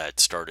 that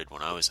started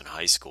when I was in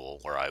high school,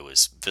 where I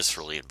was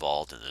viscerally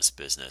involved in this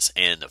business,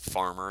 and the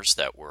farmers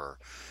that were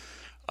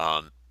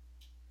um,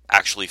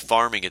 actually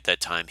farming at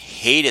that time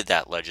hated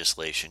that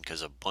legislation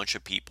because a bunch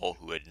of people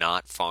who had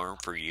not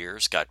farmed for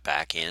years got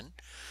back in,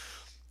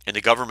 and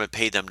the government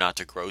paid them not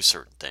to grow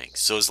certain things.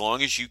 So as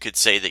long as you could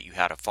say that you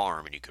had a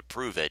farm and you could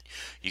prove it,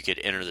 you could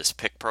enter this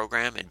PIC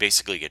program and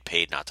basically get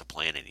paid not to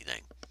plant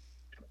anything.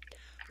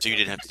 So you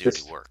didn't have to do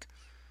any work.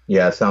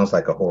 Yeah, it sounds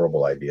like a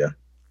horrible idea.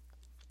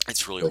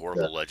 It's really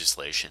horrible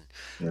legislation.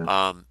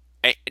 Yeah.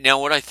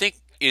 Now, what I think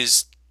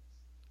is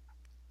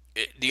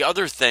the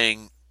other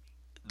thing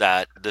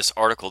that this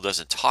article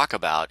doesn't talk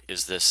about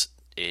is this,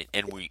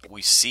 and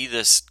we see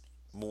this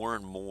more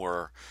and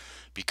more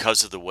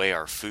because of the way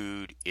our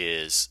food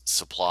is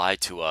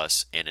supplied to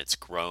us and it's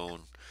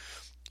grown,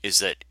 is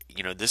that,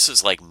 this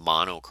is like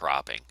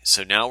monocropping.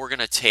 So now we're going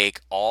to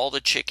take all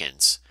the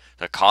chickens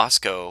that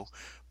Costco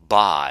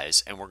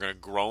buys and we're going to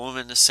grow them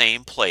in the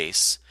same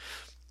place.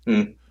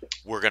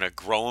 We're going to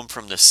grow them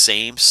from the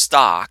same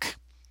stock,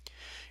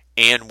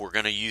 and we're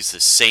going to use the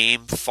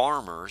same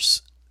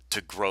farmers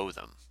to grow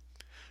them.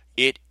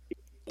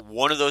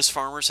 One of those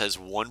farmers has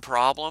one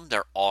problem,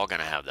 they're all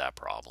going to have that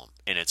problem,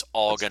 and it's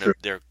all going to,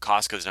 their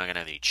Costco's not going to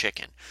have any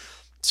chicken.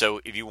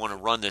 So if you want to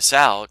run this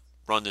out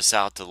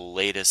to the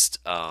latest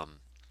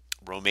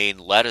romaine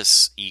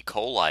lettuce E.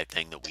 coli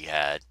thing that we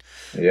had,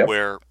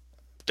 where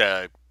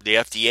the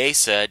FDA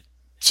said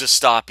just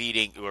stop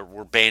eating, or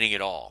we're banning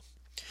it all.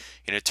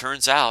 And it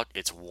turns out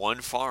it's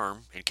one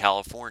farm in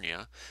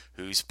California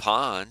whose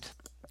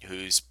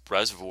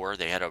reservoir,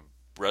 they had a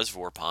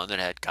reservoir pond that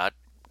had got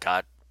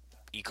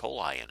E.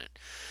 coli in it,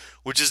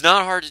 which is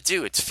not hard to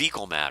do. It's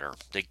fecal matter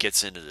that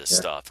gets into this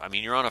stuff. I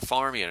mean, you're on a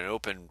farm, you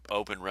have an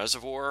open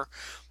reservoir.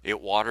 It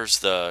waters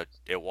the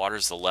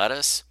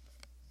lettuce.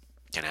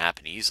 It can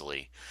happen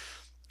easily.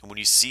 And when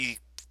you see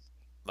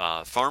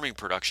farming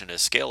production at a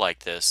scale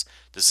like this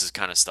is the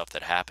kind of stuff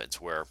that happens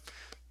where,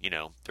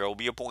 there will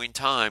be a point in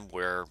time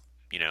where,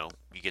 you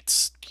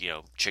get,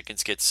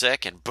 chickens get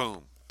sick and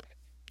boom,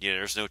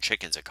 there's no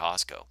chickens at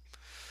Costco.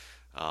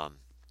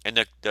 And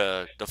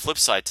the flip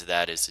side to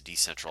that is the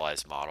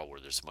decentralized model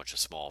where there's a bunch of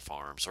small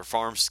farms, or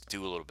farms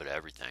do a little bit of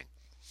everything.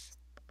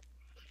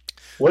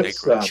 They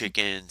grow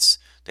chickens,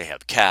 they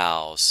have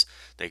cows,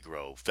 they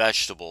grow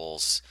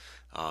vegetables,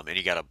 and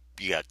you got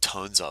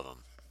tons of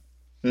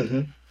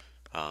them.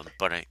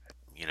 But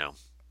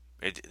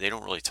they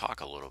don't really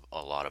talk a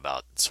lot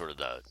about sort of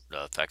the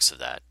effects of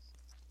that.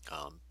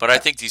 But I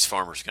think these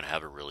farmers are going to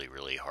have a really,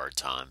 really hard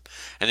time.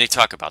 And they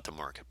talk about the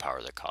market power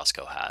that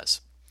Costco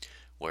has,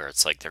 where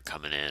it's like they're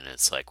coming in and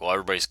it's like, well,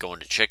 everybody's going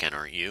to chicken,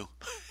 aren't you?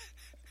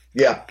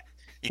 Yeah.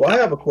 Well, I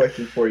have a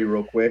question for you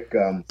real quick.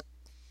 If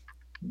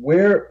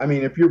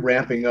you're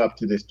ramping up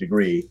to this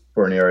degree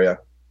for an area,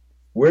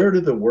 where do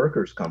the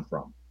workers come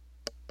from?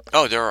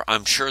 Oh,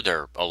 I'm sure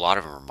a lot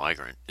of them are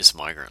migrant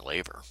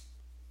labor.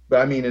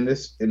 But I mean, in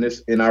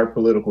our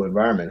political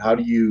environment, how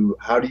do you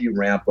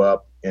ramp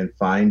up and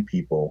find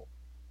people?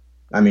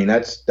 I mean,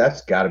 that's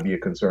got to be a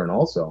concern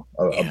also,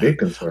 a big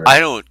concern. I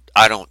don't.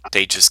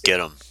 They just get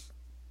them.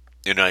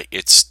 They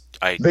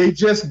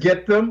just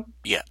get them.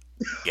 Yeah.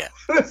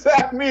 What does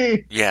that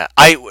mean? Yeah,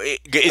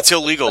 it's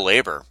illegal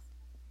labor.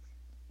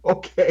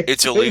 Okay.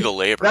 It's illegal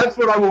labor. That's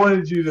what I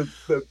wanted you to.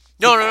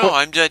 No.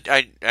 I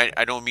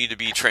don't mean to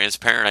be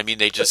transparent. I mean,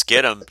 they just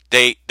get them.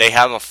 They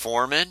have a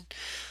foreman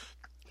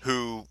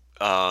who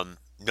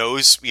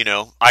knows.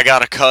 I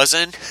got a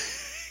cousin.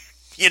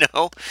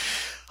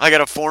 I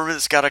got a foreman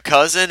that's got a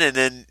cousin, and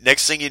then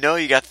next thing you know,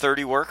 you got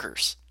 30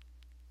 workers.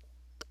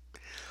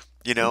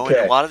 And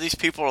a lot of these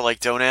people are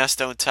like, don't ask,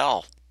 don't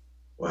tell.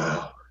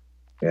 Wow.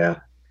 Yeah.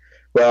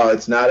 Well,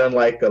 it's not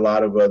unlike a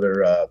lot of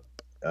other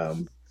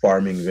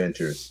farming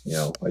ventures.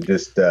 Well,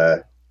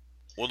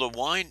 the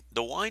wine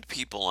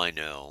people I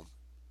know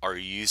are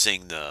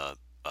using the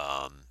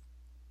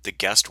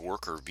guest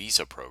worker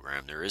visa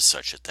program. There is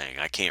such a thing.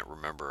 I can't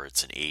remember.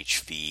 It's an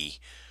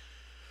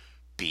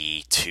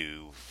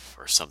HVB2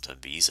 or something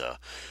visa,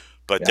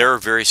 but there are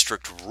very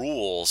strict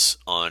rules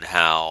on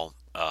how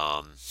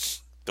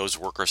those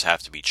workers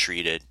have to be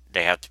treated.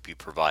 They have to be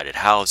provided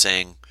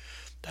housing.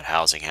 That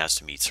housing has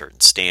to meet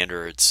certain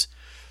standards,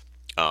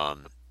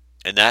 and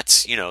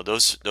that's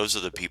those are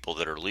the people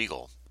that are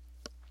legal,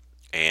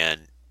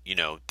 and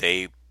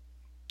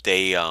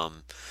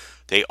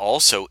they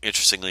also,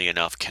 interestingly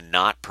enough,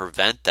 cannot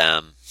prevent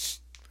them.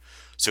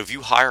 So if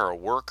you hire a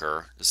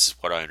worker, this is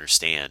what I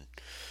understand,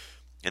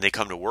 and they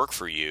come to work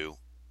for you,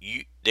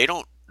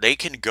 they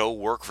can go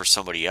work for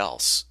somebody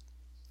else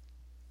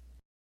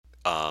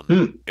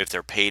if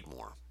they're paid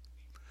more.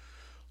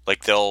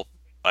 Like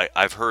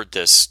I've heard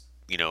this,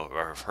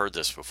 or I've heard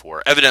this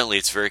before. Evidently,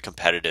 it's very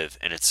competitive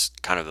and it's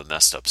kind of a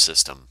messed up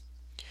system.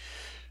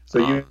 So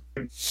you've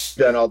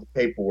done all the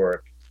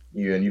paperwork,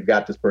 and you've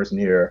got this person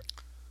here,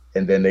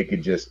 and then they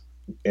could just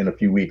in a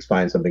few weeks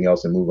find something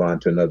else and move on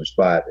to another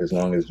spot as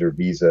long as their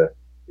visa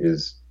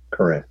is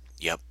current.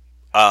 Yep.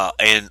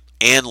 And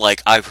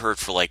like I've heard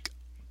for like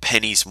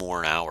pennies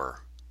more an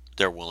hour,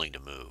 they're willing to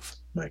move.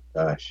 My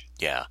gosh.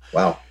 Yeah.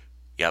 Wow.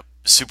 Yep.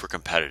 Super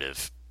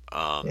competitive.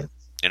 Yeah.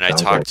 And I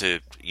Sounds talked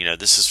like to,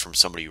 this is from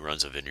somebody who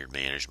runs a vineyard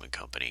management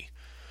company.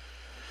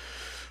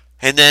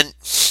 And then,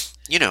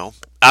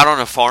 out on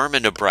a farm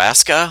in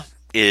Nebraska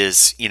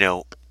is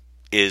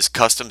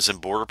Customs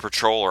and Border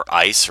Patrol or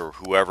ICE or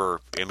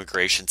whoever,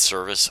 Immigration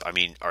Service. I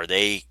mean, are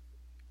they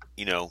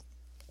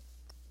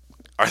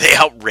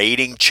out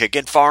raiding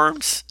chicken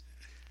farms?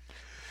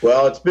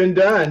 well, it's been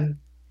done.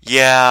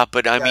 Yeah,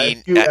 but I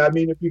Yeah,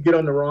 mean, if you get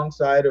on the wrong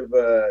side of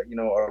a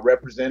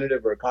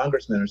representative or a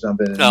congressman or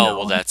something, no,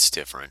 well, that's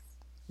different.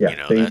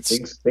 yeah,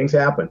 That's things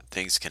happen.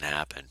 things can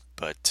happen,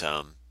 but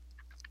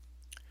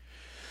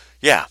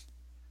yeah.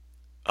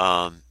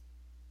 Um,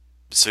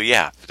 so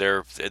yeah,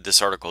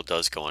 this article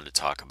does go on to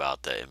talk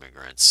about the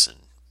immigrants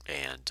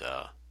and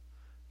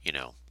you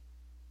know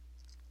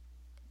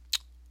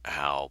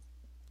how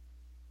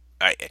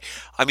I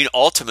mean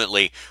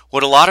ultimately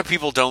what a lot of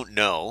people don't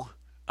know.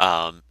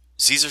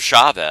 Cesar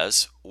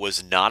Chavez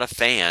was not a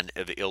fan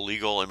of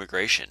illegal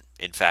immigration.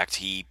 In fact,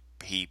 he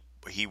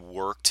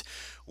worked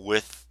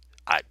with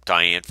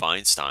Dianne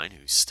Feinstein,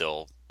 who's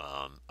still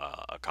a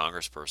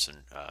congressperson,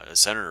 a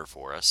senator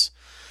for us,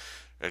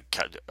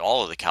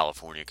 all of the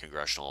California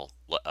congressional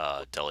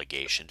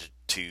delegation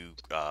to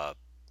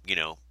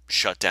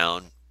shut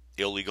down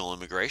illegal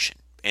immigration.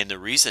 And the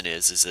reason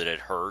is that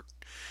it hurt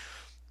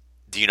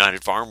the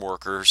United Farm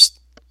Workers'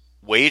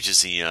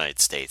 wages in the United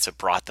States. It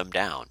brought them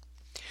down.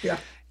 Yeah.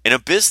 And a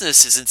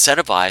business is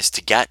incentivized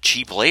to get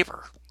cheap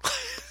labor.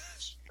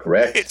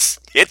 Correct.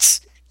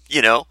 It's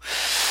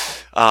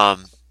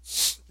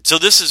so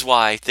this is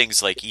why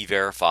things like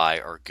E-Verify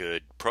are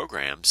good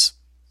programs.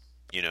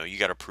 You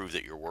got to prove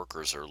that your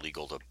workers are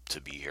legal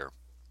to be here.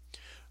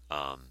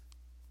 And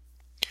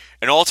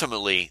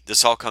ultimately,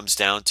 this all comes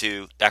down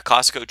to that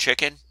Costco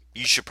chicken.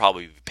 You should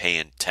probably be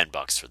paying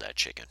 $10 for that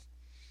chicken.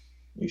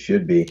 You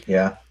should be,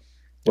 yeah.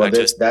 Well,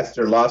 that's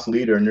their lost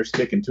leader, and they're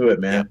sticking to it,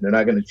 man. Yep. They're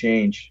not going to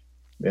change,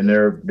 and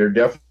they're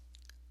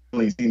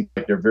definitely seem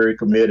like they're very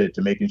committed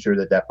to making sure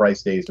that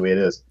price stays the way it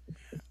is.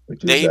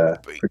 Which is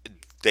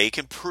they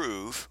can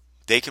prove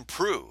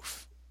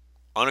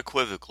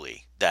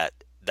unequivocally that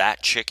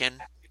chicken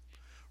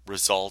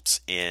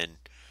results in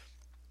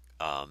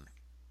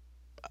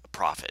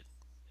profit,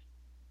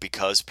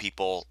 because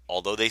people,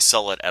 although they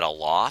sell it at a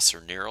loss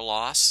or near a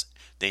loss,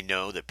 they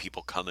know that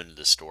people come into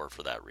the store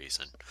for that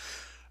reason.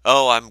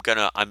 Oh, I need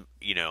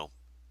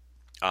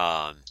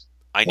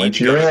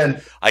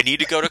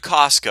to go to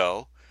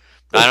Costco.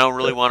 I don't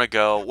really want to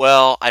go.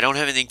 Well, I don't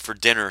have anything for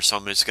dinner, so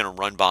I'm just going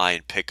to run by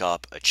and pick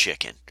up a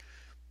chicken.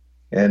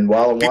 And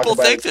while I'm people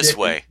walking think by this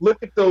way,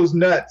 look at those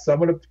nuts. I'm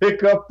going to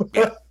pick up.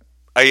 Yeah.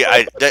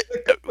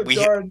 We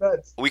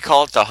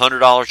call it the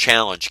 $100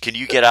 challenge. Can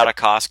you get out of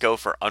Costco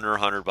for under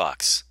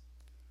 $100?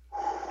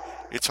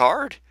 It's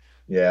hard.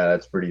 Yeah,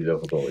 that's pretty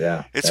difficult.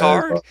 Yeah, it's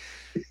hard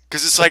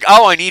because it's like,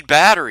 oh, I need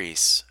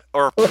batteries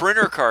or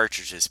printer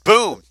cartridges.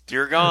 Boom,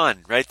 you're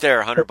gone right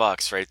there.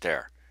 $100 right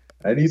there.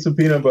 I need some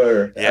peanut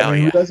butter. Yeah, I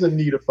mean, who doesn't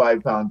need a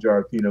 5-pound jar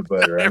of peanut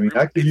butter? I mean,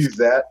 I could use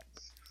that.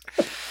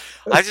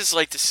 I just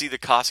like to see the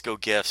Costco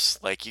gifts.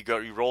 Like you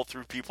roll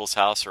through people's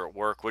house or at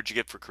work. What'd you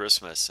get for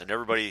Christmas? And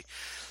everybody,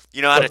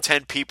 out of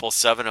 10 people,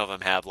 7 of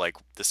them have like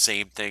the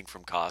same thing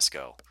from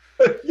Costco.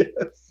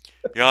 Yes.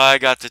 I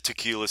got the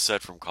tequila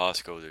set from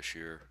Costco this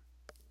year.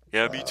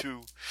 Yeah, me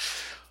too.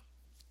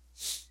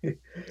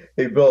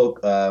 Hey, Bill,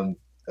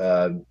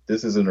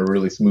 this isn't a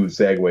really smooth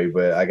segue,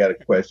 but I got a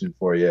question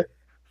for you.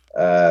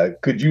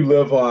 Could you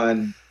live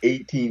on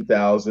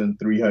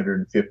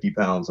 18,350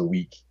 pounds a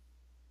week?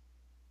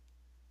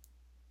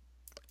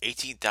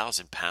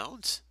 18,000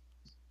 pounds?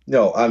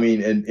 No, I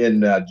mean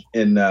in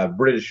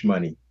British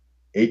money,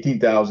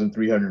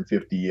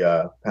 18,350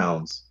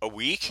 pounds a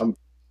week.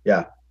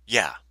 Yeah.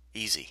 Yeah,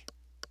 easy.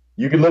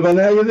 You can live on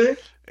that, you think?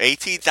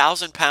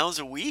 18,000 pounds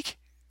a week?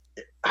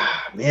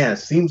 Man, it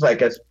seems like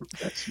that's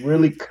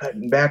really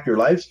cutting back your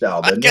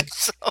lifestyle, doesn't it?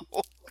 So.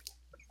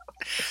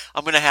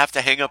 I'm gonna have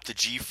to hang up the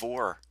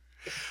G4.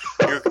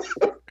 You're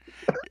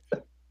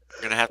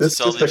gonna have to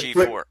sell the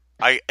G4.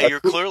 You're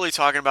clearly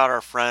talking about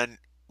our friend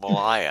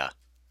Malaya,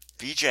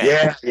 VJ.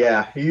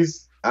 Yeah.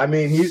 His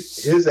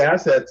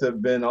assets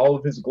have been, all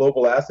of his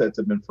global assets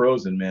have been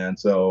frozen, man.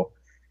 So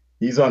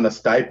he's on a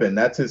stipend.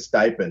 That's his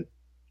stipend.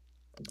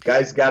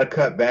 Guy's got to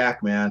cut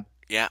back, man.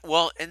 Yeah,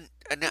 well, and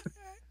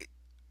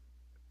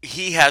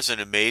he has an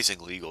amazing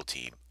legal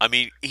team. I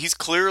mean, he's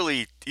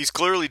clearly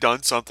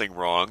done something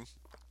wrong.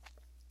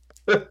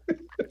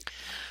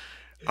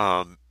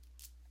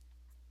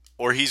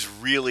 Or he's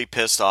really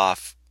pissed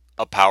off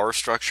a power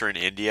structure in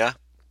India.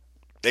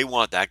 They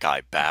want that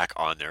guy back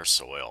on their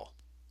soil.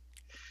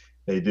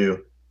 They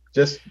do.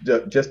 Just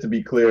to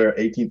be clear,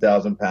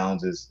 18,000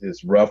 pounds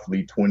is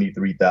roughly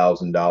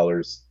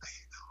 $23,000.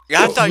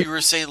 Yeah, I thought you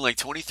were saying like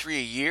 23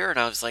 a year, and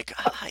I was like,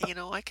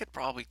 I could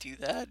probably do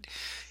that.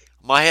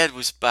 My head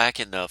was back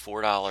in the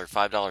 $4,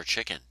 $5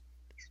 chicken.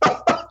 I'm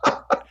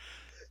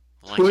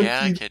like,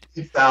 yeah, I could.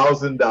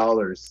 $20,000.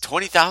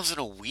 $20,000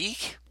 a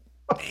week,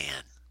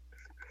 man.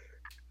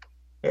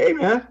 Hey,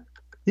 man,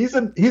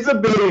 He's a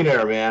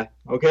billionaire, man.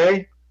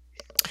 Okay.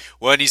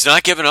 Well, and he's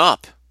not giving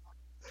up.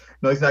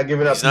 No, he's not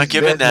giving up. He's not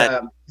giving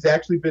that. He's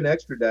actually been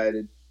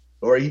extradited,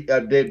 or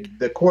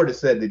the court has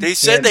said that they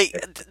said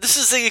This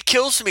is the thing that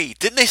kills me.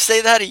 Didn't they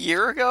say that a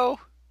year ago?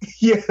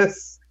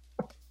 Yes.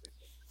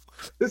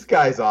 This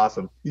guy's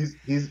awesome. He's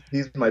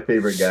my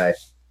favorite guy.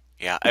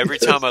 Yeah. Every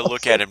time I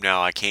look at him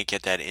now, I can't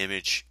get that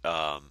image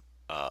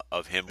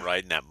of him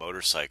riding that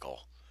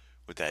motorcycle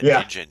with that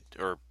engine,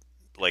 or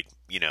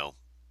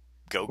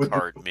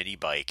go-kart mini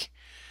bike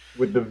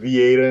with the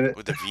V8 in it.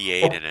 With the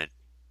V8 in it.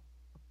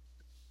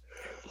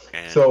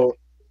 And so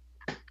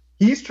what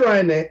he's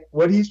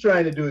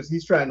trying to do is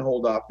he's trying to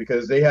hold off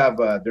because they have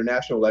their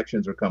national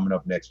elections are coming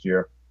up next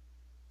year.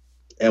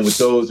 And with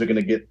those, they're going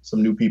to get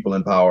some new people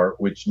in power,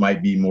 which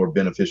might be more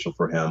beneficial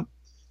for him.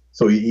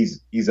 So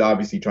he's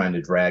obviously trying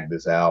to drag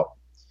this out.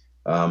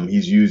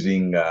 He's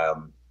using,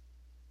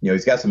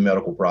 he's got some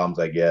medical problems,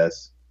 I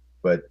guess.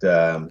 But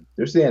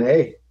they're saying,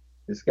 hey,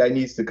 this guy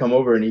needs to come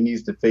over and he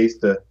needs to face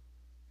the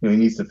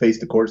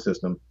court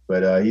system.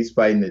 But he's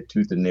fighting it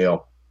tooth and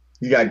nail.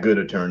 He's got good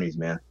attorneys,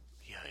 man.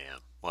 Yeah.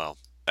 Well,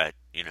 at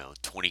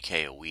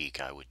 $20K a week,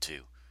 I would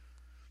too.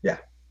 Yeah.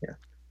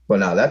 Well,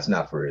 now that's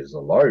not for his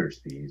lawyer's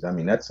fees. I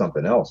mean, that's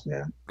something else,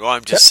 man. Well,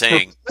 I'm just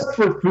saying. That's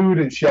for food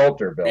and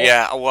shelter, Bill.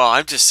 Yeah, well,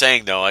 I'm just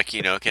saying, though, it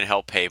can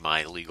help pay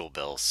my legal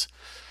bills.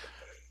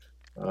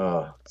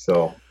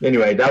 So,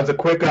 anyway, that was a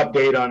quick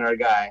update on our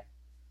guy.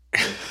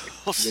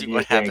 We'll see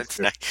what happens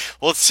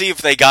next. We'll see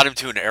if they got him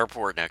to an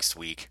airport next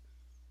week.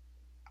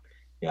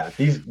 Yeah,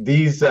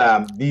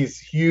 these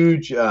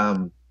huge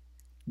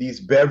these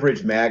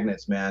beverage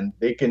magnets, man,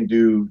 they can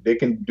do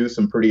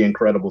some pretty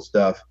incredible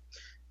stuff.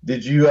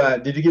 Did you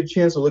get a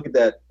chance to look at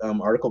that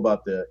article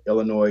about the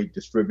Illinois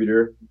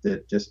distributor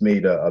that just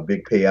made a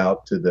big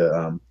payout to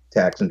the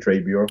Tax and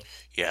Trade Bureau?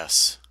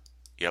 Yes.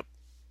 Yep.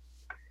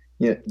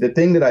 Yeah. The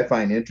thing that I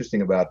find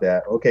interesting about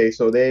that, okay,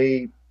 so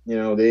they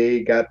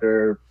got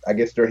their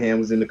hand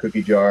was in the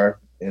cookie jar,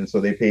 and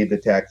so they paid the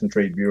Tax and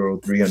Trade Bureau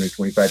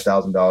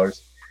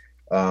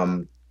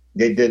 $325,000.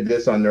 They did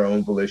this on their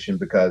own volition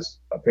because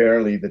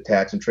apparently the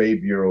Tax and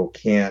Trade Bureau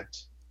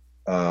can't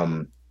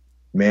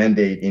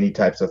mandate any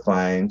types of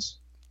fines.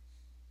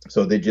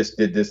 So they just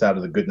did this out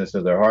of the goodness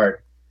of their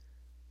heart.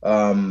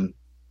 Kind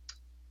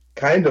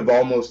of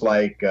almost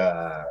like,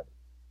 I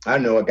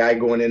don't know, a guy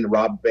going in to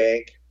rob a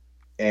bank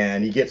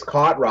and he gets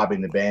caught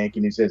robbing the bank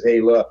and he says,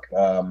 hey, look,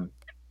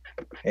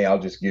 hey, I'll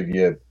just give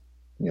you,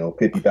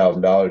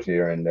 $50,000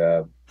 here and,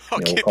 I'll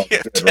give you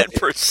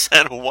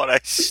 10% of what I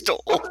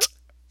stole.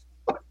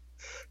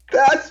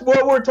 That's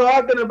what we're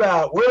talking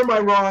about. Where am I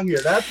wrong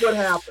here? That's what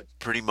happened.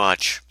 Pretty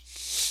much.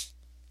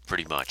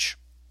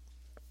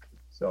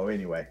 So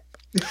anyway,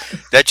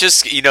 that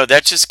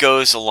just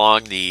goes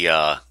along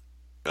the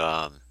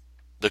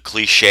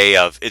cliche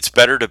of it's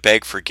better to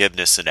beg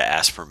forgiveness than to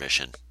ask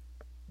permission.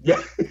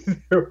 Yeah,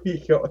 there we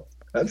go.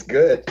 That's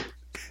good.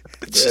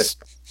 It's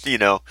just,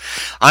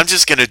 I'm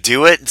just gonna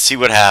do it and see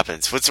what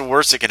happens. What's the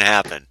worst that can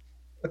happen?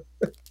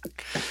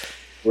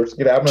 Worst that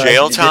can happen.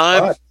 Jail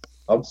time.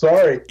 I'm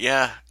sorry.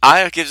 Yeah,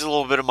 I give a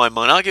little bit of my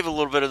money. I'll give a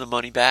little bit of the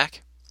money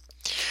back.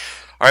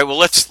 All right. Well,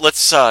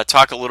 let's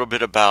talk a little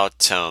bit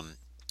about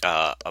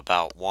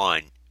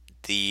wine.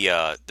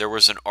 There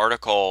was an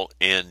article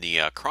in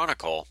the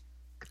Chronicle,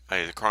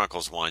 the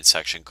Chronicle's wine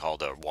section,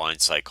 called a wine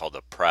site called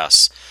The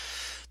Press,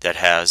 that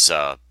has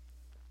a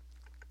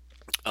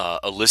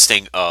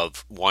listing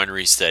of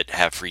wineries that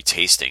have free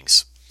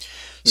tastings.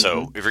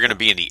 So if you're going to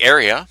be in the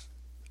area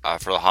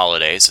for the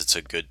holidays, it's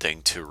a good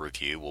thing to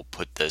review. We'll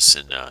put this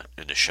in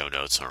the show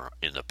notes or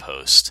in the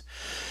post.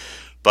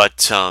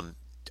 But I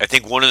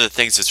think one of the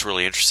things that's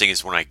really interesting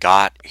is when I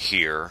got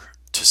here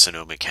to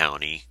Sonoma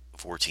County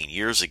 14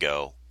 years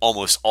ago,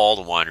 almost all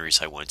the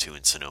wineries I went to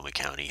in Sonoma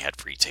County had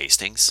free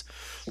tastings.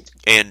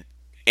 And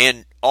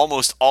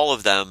almost all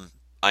of them,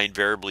 I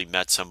invariably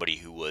met somebody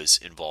who was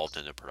involved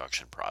in the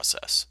production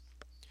process.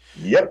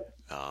 Yep.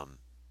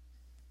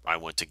 I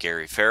went to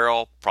Gary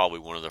Farrell, probably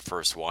one of the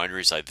first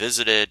wineries I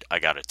visited. I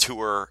got a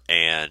tour,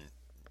 and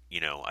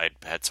I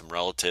had some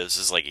relatives.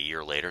 This is like a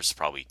year later. This is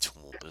probably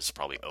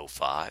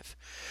 2005,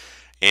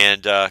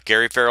 and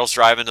Gary Farrell's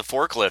driving the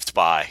forklift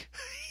by.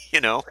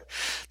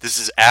 This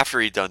is after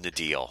he'd done the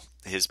deal,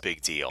 his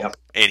big deal, yep.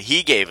 And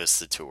he gave us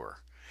the tour.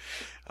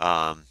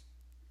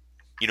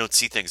 You don't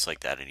see things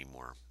like that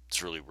anymore.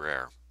 It's really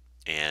rare,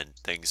 and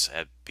things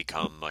have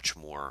become much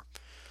more,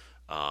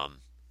 I'll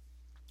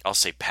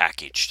say,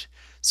 packaged.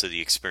 So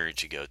the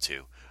experience you go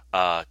to.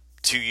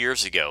 2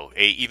 years ago,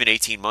 even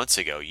 18 months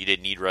ago, you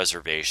didn't need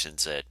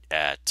reservations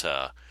at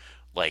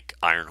like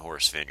Iron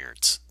Horse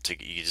Vineyards.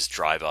 You just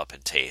drive up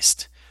and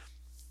taste.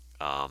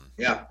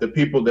 Yeah, the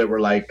people that were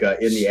like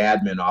in the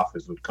admin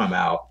office would come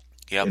out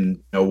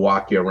and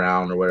walk you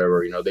around or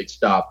whatever. They'd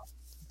stop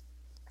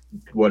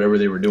whatever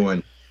they were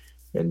doing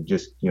and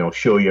just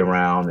show you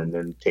around and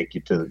then take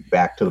you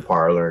back to the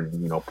parlor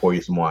and pour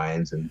you some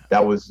wines, and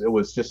it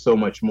was just so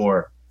much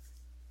more.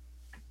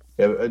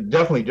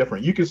 Definitely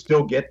different. You can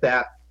still get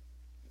that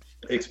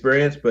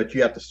experience, but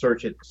you have to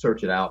search it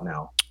out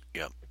now.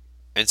 Yep.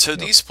 And so Yep.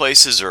 these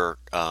places are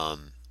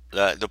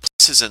the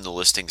places in the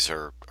listings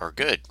are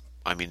good.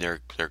 I mean,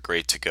 they're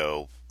great to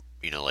go,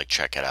 like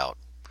check it out.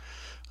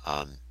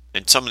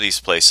 And some of these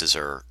places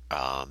are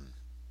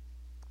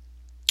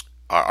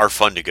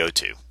fun to go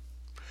to.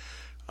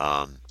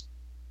 Um,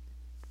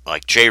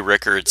 like Jay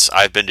Rickards,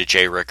 I've been to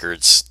Jay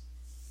Rickards.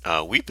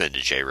 We've been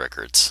to Jay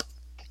Rickards.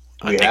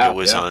 I We think it have,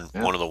 was yeah, on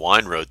yeah. one of the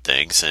Wine Road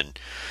things, and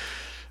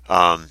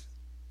um,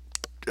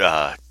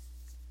 uh,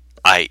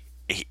 I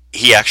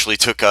he actually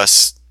took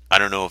us. I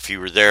don't know if you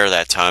were there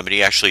that time, but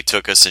he actually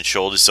took us and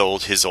showed us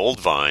his old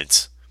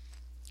vines.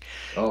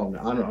 Oh,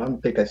 I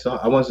don't think I saw.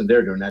 I wasn't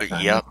there during that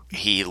time. Yep, No.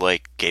 he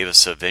like gave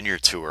us a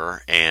vineyard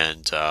tour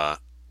and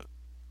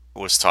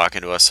was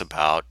talking to us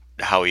about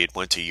how he had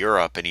went to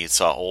Europe and he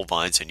saw old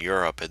vines in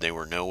Europe and they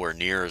were nowhere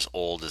near as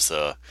old as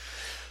the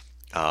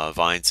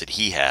vines that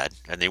he had,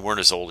 and they weren't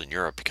as old in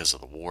Europe because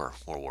of the war,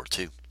 World War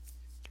II.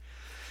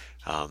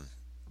 Um,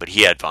 but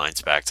he had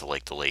vines back to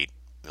like the late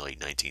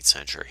 19th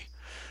century.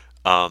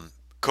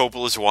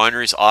 Coppola's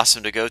Winery is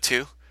awesome to go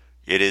to.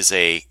 It is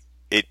a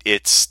it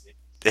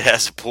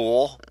has a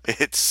pool.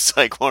 It's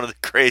like one of the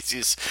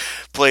craziest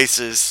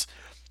places.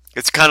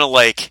 It's kind of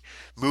like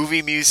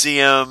movie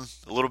museum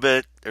a little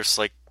bit. There's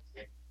like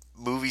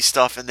movie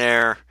stuff in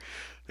there.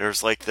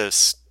 There's like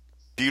this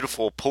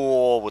beautiful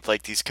pool with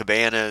like these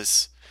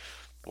cabanas.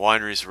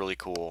 Winery is really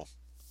cool.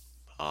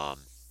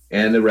 Um,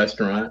 And the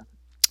restaurant.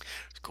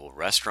 it's a cool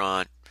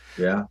restaurant.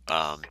 Yeah,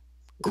 Um,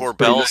 it's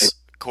pretty nice.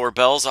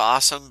 Corbel's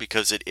awesome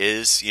because it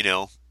is,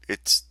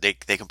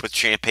 they can put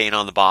champagne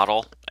on the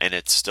bottle and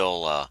it's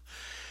still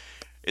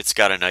it's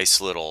got a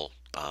nice little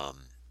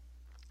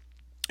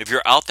if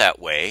you're out that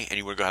way and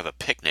you want to go have a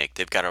picnic,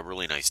 they've got a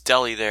really nice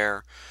deli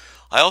there.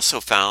 I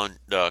also found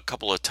a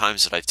couple of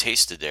times that I've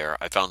tasted there,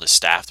 I found the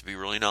staff to be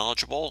really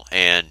knowledgeable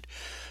and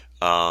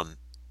um,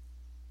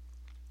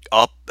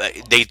 up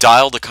they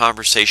dialed the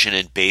conversation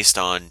in based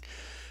on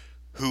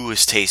who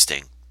was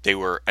tasting.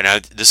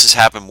 This has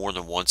happened more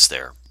than once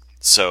there.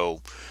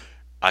 So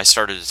I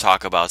started to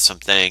talk about some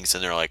things,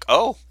 and they're like,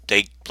 "Oh,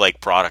 they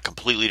like brought a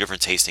completely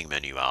different tasting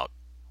menu out,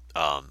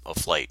 a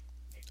flight,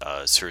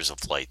 a series of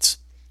flights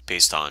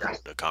based on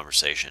the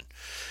conversation,"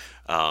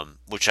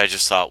 which I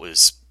just thought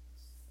was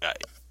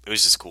it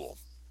was just cool.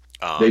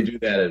 They Um, do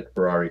that at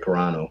Ferrari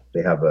Carano.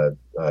 They have a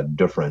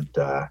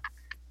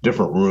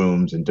different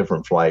rooms and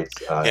different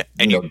flights. yeah,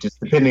 and Just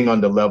depending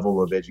on the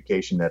level of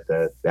education that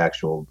the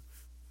actual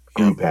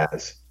yeah. group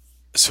has.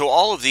 So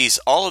all of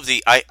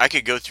the, I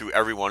could go through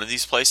every one of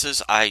these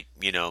places.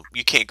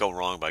 You can't go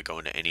wrong by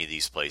going to any of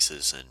these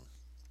places,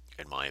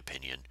 in my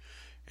opinion,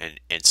 and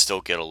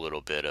still get a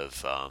little bit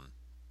of,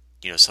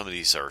 some of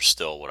these are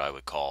still what I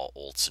would call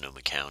old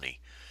Sonoma County.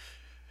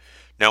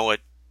 Now,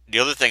 what the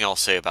other thing I'll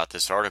say about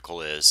this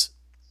article is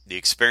the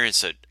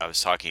experience that I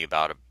was talking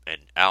about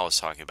and Al was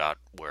talking about,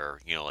 where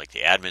like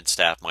the admin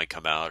staff might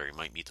come out, or you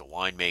might meet the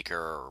winemaker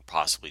or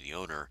possibly the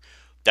owner.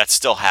 That's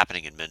still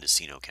happening in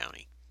Mendocino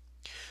County.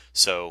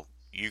 So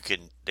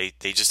they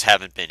just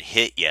haven't been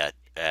hit yet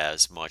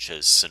as much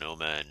as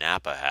Sonoma and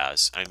Napa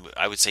has.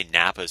 I would say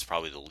Napa is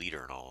probably the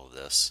leader in all of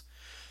this.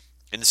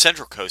 And the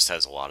Central Coast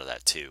has a lot of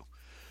that too.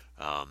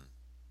 Um,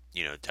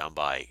 down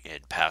by in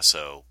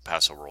Paso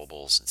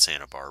Robles and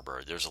Santa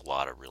Barbara, there's a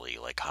lot of really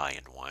like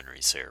high-end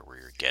wineries there where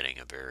you're getting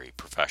a very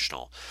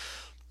professional,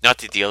 not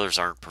that the others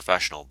aren't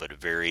professional, but a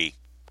very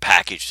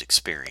packaged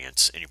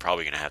experience, and you're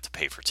probably going to have to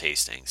pay for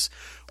tastings.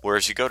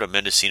 Whereas you go to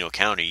Mendocino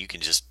County, you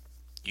can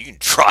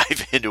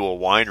drive into a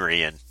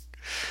winery and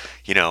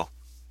you know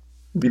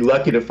Be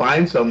lucky to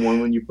find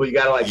someone when you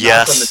gotta like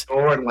knock on the yes,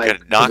 door and you got like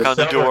to to knock the on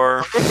the seller.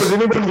 door, Hey, was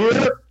anyone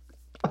here?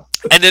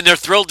 and then they're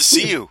thrilled to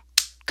see you.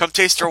 Come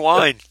taste our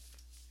wine.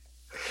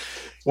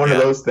 It's one of Yeah,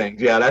 those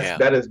things. Yeah, yeah.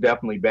 that is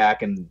definitely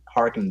back and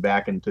harking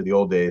back into the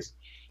old days.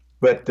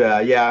 But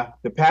yeah,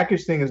 the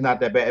package thing is not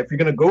that bad. If you're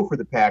gonna go for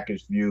the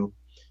package view,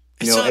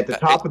 It's at not the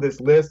bad. top of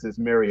this list is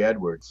Mary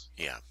Edwards,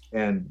 Yeah,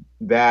 and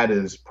that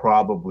is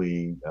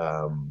probably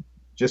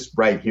just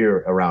right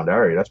here around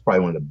our area. That's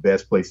probably one of the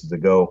best places to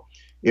go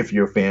if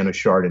you're a fan of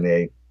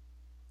Chardonnay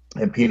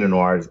and Pinot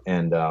Noirs.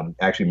 And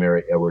actually,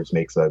 Mary Edwards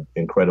makes an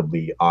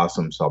incredibly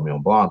awesome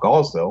Sauvignon Blanc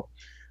also.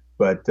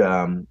 But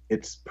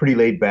it's pretty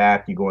laid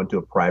back. You go into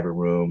a private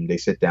room, they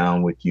sit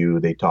down with you,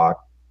 they talk,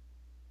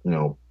 you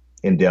know,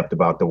 in depth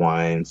about the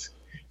wines.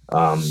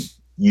 Um,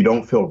 you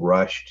don't feel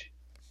rushed.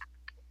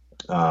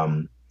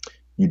 Um,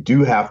 you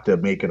do have to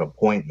make an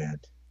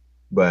appointment,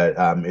 but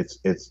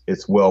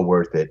it's well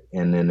worth it.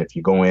 And then if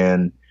you go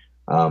in,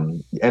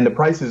 and the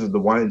prices of the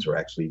wines are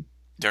actually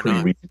they're pretty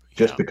not. reasonable,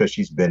 just Yeah, because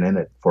she's been in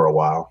it for a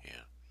while,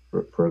 yeah,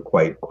 for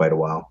quite a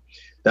while.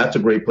 That's a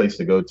great place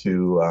to go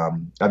to.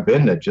 I've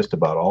been to just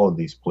about all of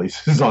these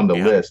places on the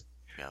yeah, list.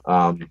 yeah.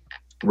 Um,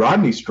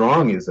 Rodney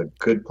Strong is a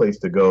good place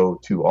to go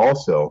to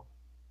also.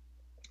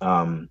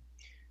 Um,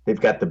 they've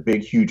got the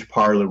big, huge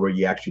parlor where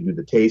you actually do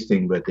the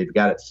tasting, but they've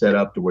got it set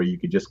up to where you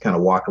could just kind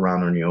of walk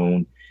around on your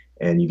own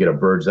and you get a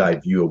bird's eye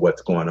view of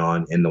what's going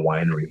on in the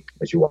winery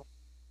as you walk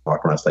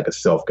around. It's like a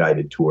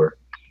self-guided tour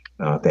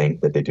thing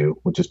that they do,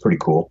 which is pretty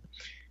cool.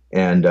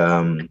 And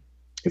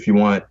if you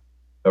want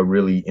a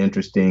really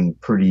interesting,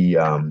 pretty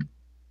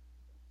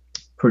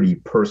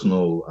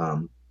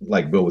personal,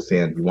 like Bill was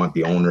saying, you want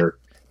the owner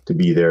to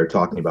be there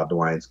talking about the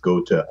wines,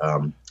 go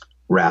to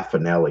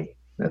Raffinelli.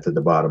 That's at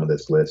the bottom of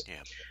this list.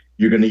 Yeah.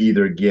 You're going to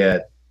either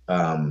get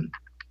Mrs.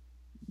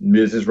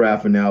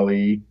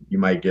 Raffinelli, you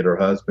might get her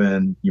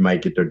husband, you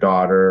might get their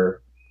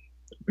daughter,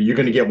 but you're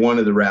going to get one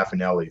of the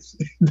Raffinellis.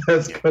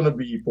 That's going to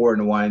be pouring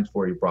the wines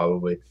for you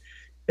probably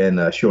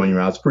and showing you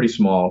around. It's pretty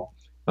small.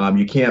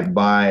 You can't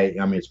buy,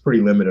 I mean, it's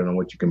pretty limited on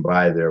what you can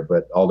buy there,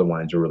 but all the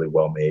wines are really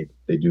well made.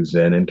 They do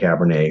Zin and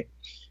Cabernet,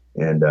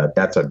 and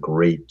that's a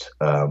great,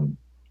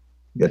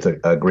 it's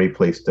a great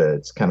place to,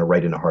 it's kind of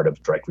right in the heart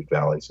of Dry Creek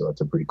Valley, so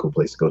it's a pretty cool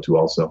place to go to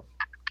also.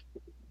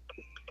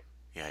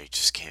 Yeah, you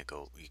just can't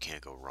go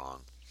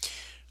wrong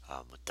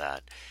with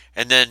that.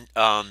 And then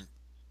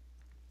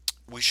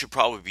we should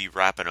probably be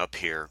wrapping up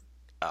here.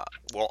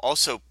 We'll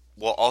also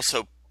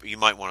you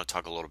might want to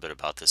talk a little bit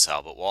about this,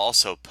 Al, but we'll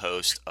also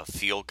post a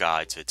field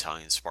guide to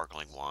Italian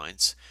sparkling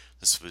wines.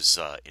 This was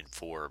in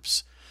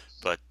Forbes,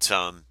 but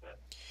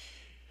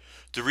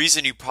the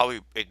reason you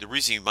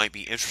might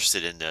be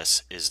interested in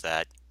this is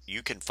that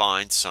you can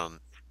find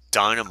some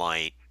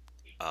dynamite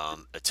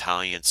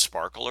Italian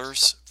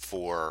sparklers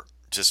for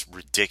just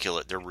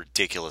ridiculous. They're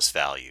ridiculous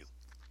value.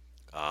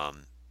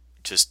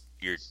 Just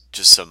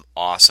some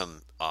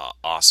awesome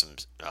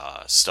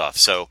stuff.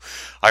 So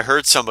I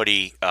heard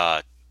somebody.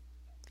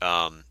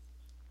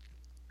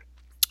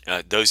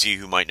 Those of you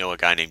who might know a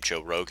guy named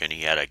Joe Rogan,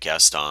 he had a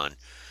guest on,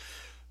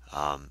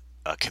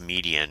 a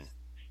comedian,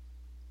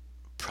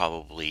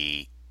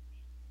 probably,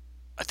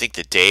 I think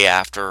the day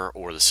after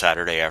or the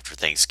Saturday after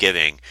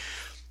Thanksgiving,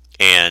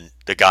 and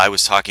the guy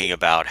was talking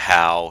about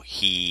how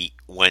he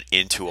went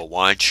into a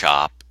wine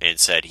shop and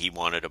said he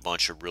wanted a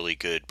bunch of really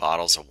good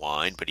bottles of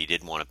wine, but he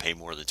didn't want to pay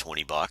more than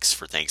 $20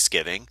 for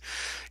Thanksgiving,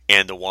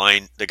 and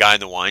the guy in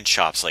the wine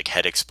shop's like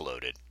head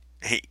exploded.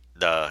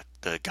 The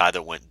guy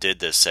that went and did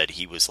this said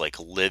he was like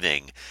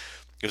living.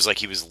 It was like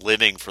he was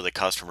living for the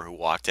customer who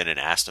walked in and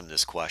asked him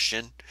this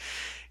question.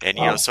 And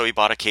Wow. so he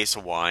bought a case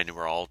of wine, and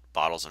were all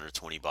bottles under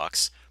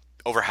 $20.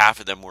 Over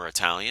half of them were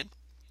Italian,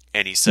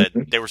 and he said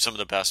they were some of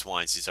the best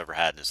wines he's ever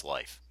had in his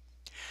life.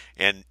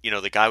 And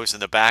the guy was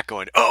in the back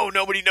going, "Oh,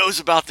 nobody knows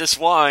about this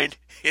wine.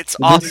 It's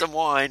awesome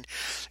wine."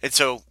 And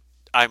so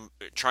I'm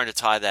trying to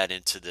tie that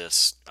into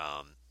this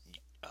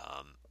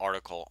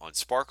article on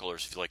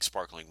sparklers. If you like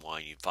sparkling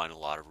wine, you find a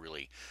lot of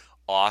really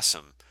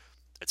awesome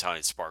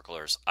Italian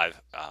sparklers.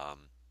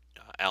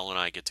 Al and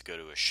I get to go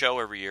to a show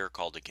every year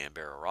called the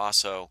Gambero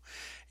Rosso,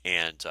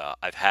 and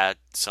I've had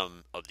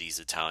some of these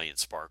Italian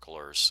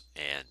sparklers,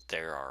 and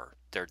they're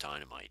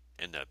dynamite,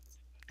 and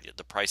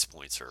the price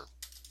points are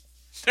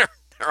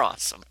they're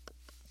awesome.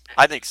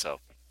 I think so.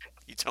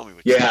 You tell me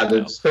what you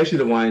think. Especially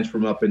the wines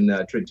from up in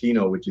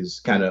Trentino, which is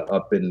kind of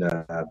up in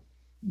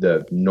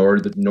the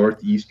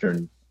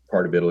northeastern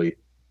part of Italy.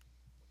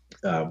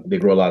 They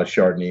grow a lot of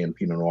Chardonnay and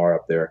Pinot Noir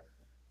up there.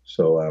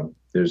 So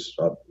there's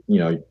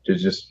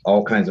just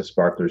all kinds of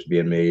sparklers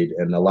being made,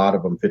 and a lot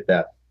of them fit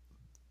that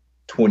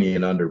 20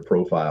 and under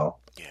profile.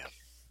 Yeah.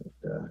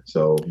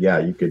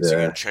 You could so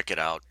you can check it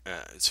out.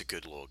 It's a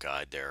good little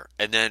guide there.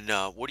 And then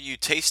what are you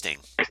tasting?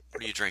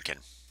 What are you drinking?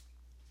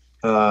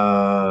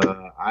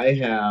 I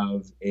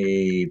have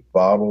a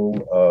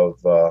bottle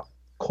of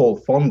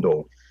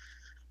Colfondo.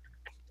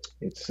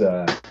 It's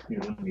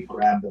let me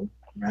grab the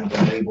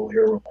label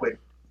here real quick.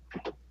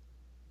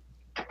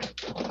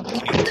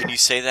 Can you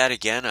say that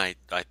again? I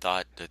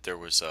thought that there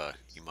was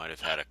you might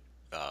have had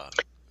a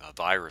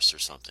virus or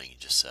something. You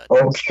just said.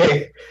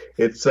 Okay,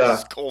 it's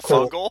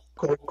Colfungal.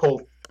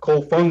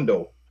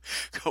 Colfondo.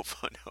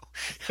 Colfondo.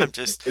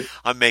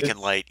 I'm making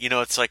light.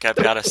 It's like I've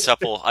got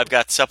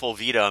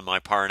Sepulveda on my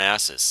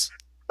Parnassus.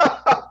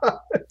 I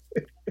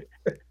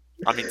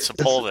mean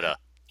Sepulveda.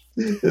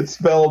 It's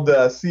spelled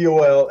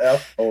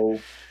Colfondo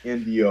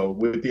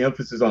with the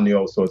emphasis on the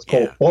O, so it's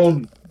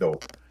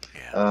Colfondo.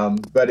 Yeah.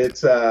 But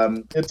it's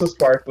a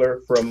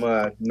sparkler from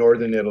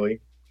northern Italy.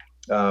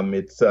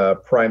 It's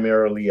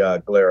primarily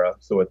Glera,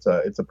 so it's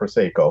a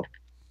Prosecco.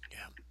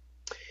 Yeah.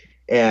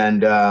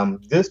 And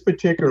this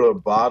particular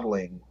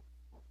bottling,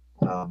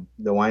 the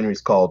winery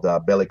is called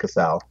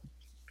Bellicaselle.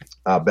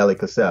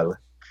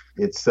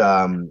 It's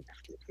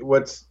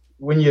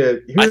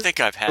I think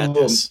I've had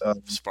this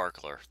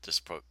sparkler.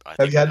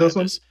 Have you had those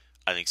ones?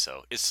 I think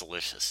so. It's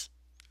delicious.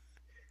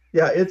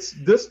 Yeah, it's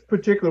this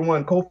particular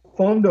one.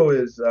 Colfondo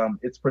is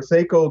it's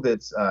Prosecco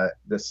that's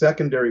the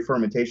secondary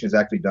fermentation is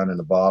actually done in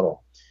the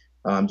bottle.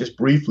 Just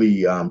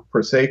briefly,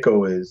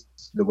 Prosecco is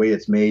the way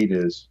it's made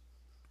is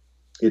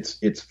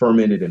it's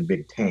fermented in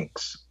big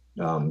tanks.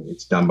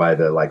 It's done by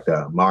the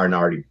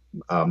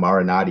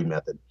Marinati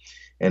method,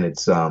 and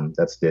it's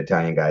that's the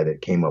Italian guy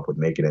that came up with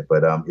making it.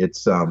 But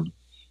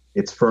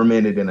it's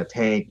fermented in a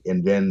tank,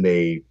 and then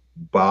they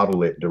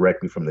bottle it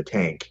directly from the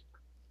tank.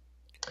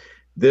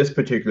 This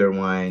particular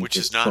wine, which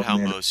is not how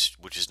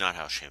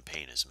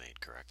champagne is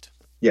made, correct?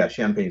 Yeah,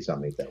 champagne's not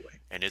made that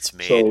way, and it's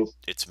made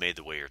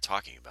the way you're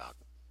talking about.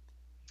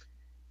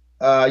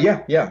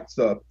 Yeah, it's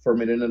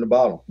fermented in a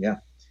bottle. Yeah,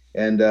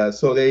 And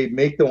so they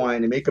make the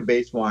wine. They make a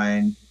base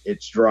wine.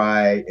 It's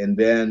dry, and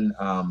then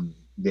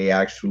they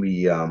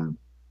actually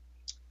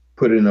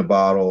put it in a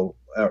bottle.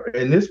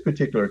 In this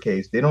particular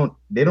case, they don't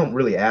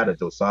really add a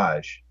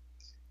dosage.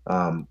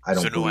 I don't.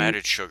 So no believe.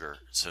 added sugar.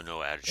 So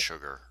no added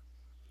sugar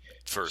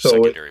for So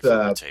secondary it's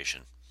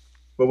fermentation.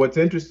 but what's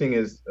interesting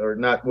is, or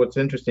not what's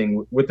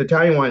interesting, with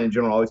Italian wine in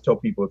general, I always tell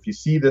people, if you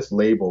see this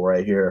label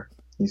right here,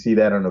 you see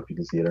that? I don't know if you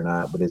can see it or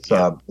not, but it's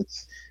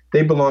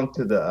they belong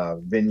to the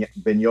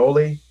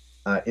Vignoli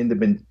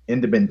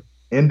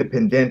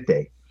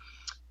Indipendente,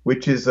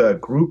 which is a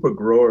group of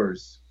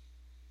growers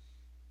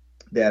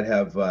that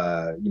have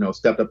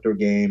stepped up their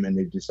game, and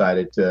they've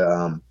decided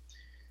to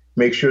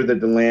make sure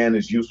that the land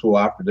is useful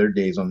after their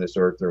days on this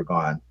earth are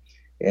gone,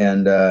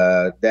 and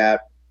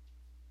that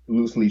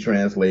loosely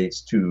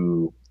translates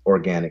to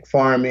organic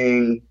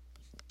farming,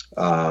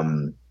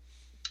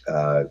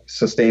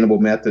 sustainable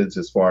methods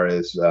as far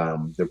as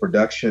the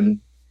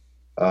production.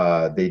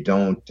 They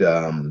don't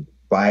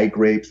buy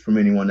grapes from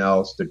anyone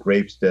else. The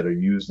grapes that are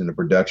used in the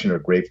production are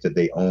grapes that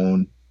they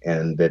own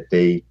and that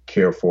they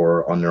care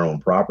for on their own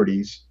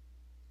properties.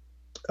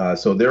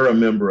 So they're a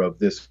member of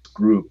this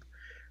group.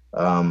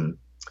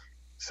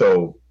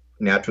 So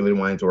naturally,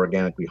 wine's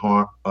organically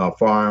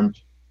farmed.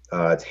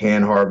 It's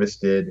hand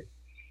harvested.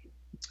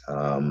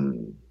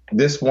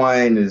 This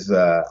wine is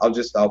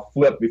I'll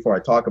flip before I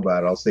talk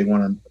about it. I'll say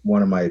one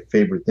of my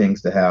favorite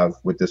things to have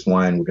with this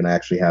wine, we're going to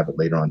actually have it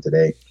later on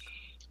today,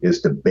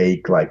 is to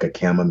bake like a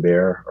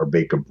camembert or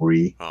bake a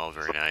brie. Oh,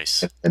 very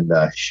nice. And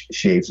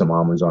shave some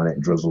almonds on it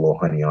and drizzle a little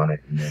honey on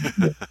it, and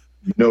then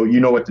you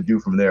know what to do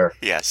from there.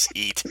 Yes,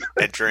 eat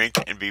and drink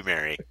and be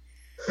merry.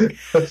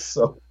 But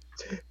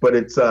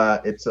it's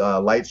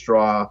light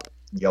straw,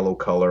 yellow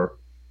color.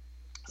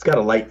 It's got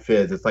a light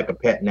fizz. It's like a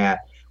pet nat.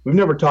 We've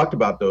never talked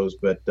about those,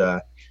 but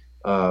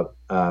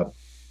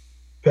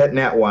pet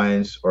nat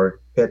wines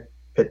or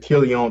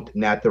pétillant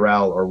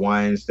naturel are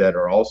wines that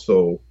are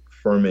also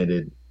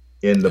fermented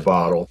in the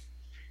bottle,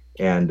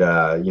 and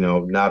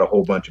not a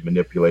whole bunch of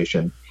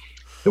manipulation.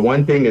 The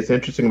one thing that's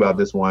interesting about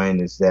this wine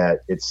is that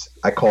it's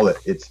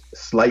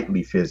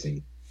slightly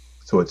fizzy.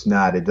 So it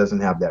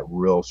doesn't have that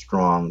real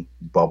strong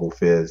bubble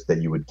fizz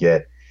that you would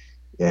get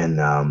in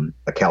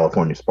a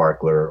California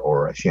sparkler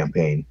or a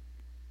champagne.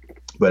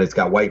 But it's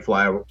got white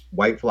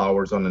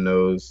flowers on the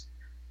nose,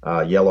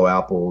 yellow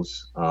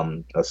apples,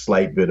 a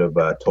slight bit of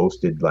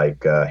toasted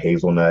like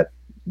hazelnut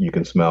you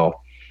can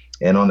smell.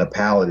 And on the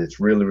palate, it's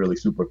really, really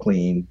super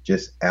clean,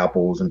 just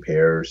apples and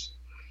pears.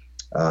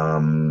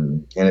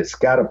 And it's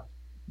got a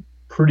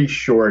pretty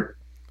short,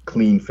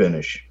 clean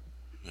finish.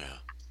 Yeah.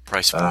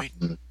 Price point?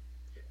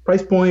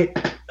 Price point,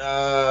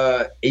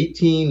 $18,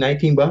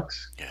 $19.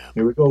 Yeah.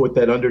 Here we go with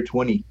that under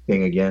 20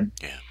 thing again.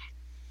 Yeah.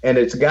 And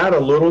it's got a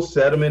little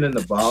sediment in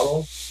the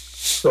bottle.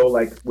 So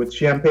like with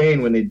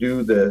champagne, when they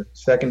do the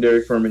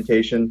secondary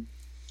fermentation,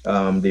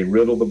 they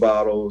riddle the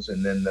bottles,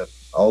 and then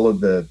all of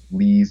the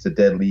leaves, the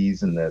dead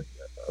leaves, and the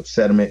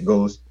sediment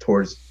goes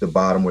towards the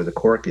bottom where the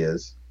cork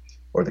is,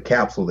 or the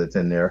capsule that's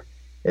in there.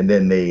 And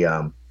then they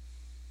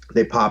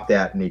pop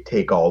that and they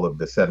take all of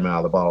the sediment out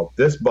of the bottle.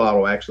 This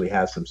bottle actually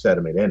has some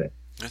sediment in it.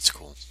 That's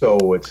cool.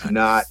 So it's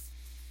not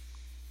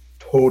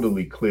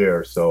totally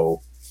clear.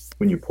 So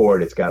when you pour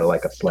it, it's got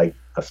like a slight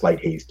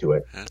haze to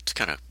it. It's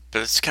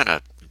kind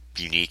of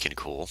unique and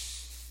cool.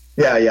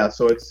 Yeah.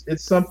 So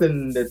it's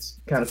something that's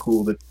kind of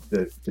cool to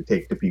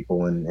take to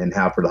people and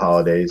have for the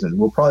holidays. And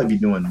we'll probably be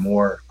doing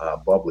more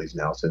bubblies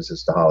now since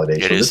it's the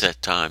holidays. It is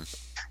that time.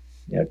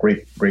 Yeah,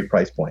 great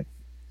price point.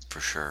 For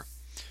sure.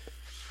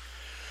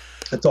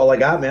 That's all I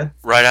got, man.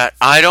 Right.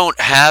 I don't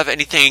have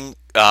anything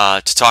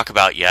to talk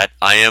about yet.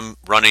 I am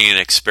running an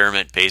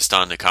experiment based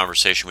on the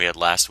conversation we had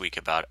last week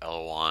about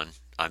Elouan.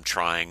 I'm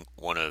trying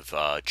one of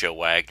Joe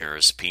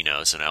Wagner's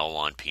Pinots, an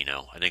Elouan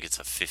Pinot. I think it's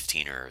a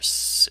 15 or a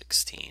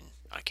 16.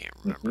 I can't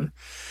remember.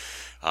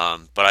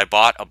 Mm-hmm. But I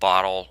bought a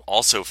bottle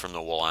also from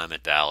the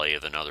Willamette Valley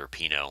of another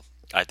Pinot.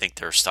 I think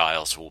their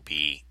styles will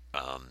be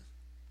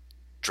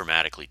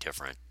dramatically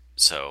different.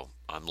 So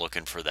I'm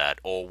looking for that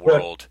old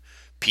world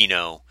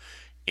Pinot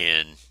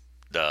in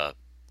the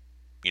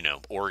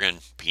Oregon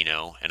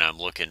Pinot, and I'm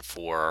looking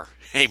for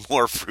a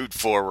more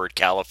fruit-forward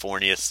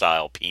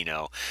California-style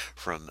Pinot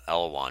from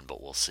Elouan,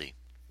 but we'll see.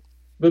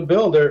 But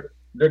Bill, they're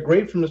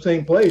great from the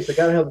same place. They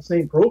got to have the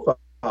same profile,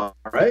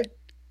 right?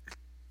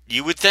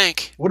 You would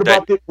think. What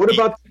about the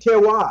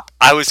terroir?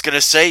 I was going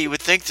to say, you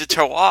would think the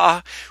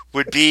terroir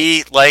would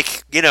be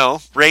like,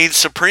 reign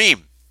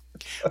supreme.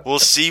 We'll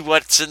see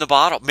what's in the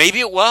bottle. Maybe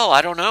it will.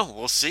 I don't know.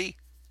 We'll see.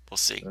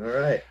 All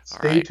right.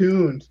 Stay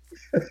tuned.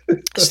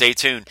 Stay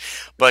tuned.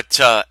 But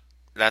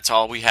that's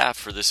all we have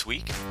for this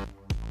week.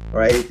 All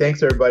right.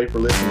 Thanks, everybody, for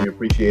listening. We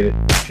appreciate it.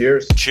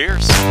 Cheers.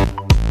 Cheers.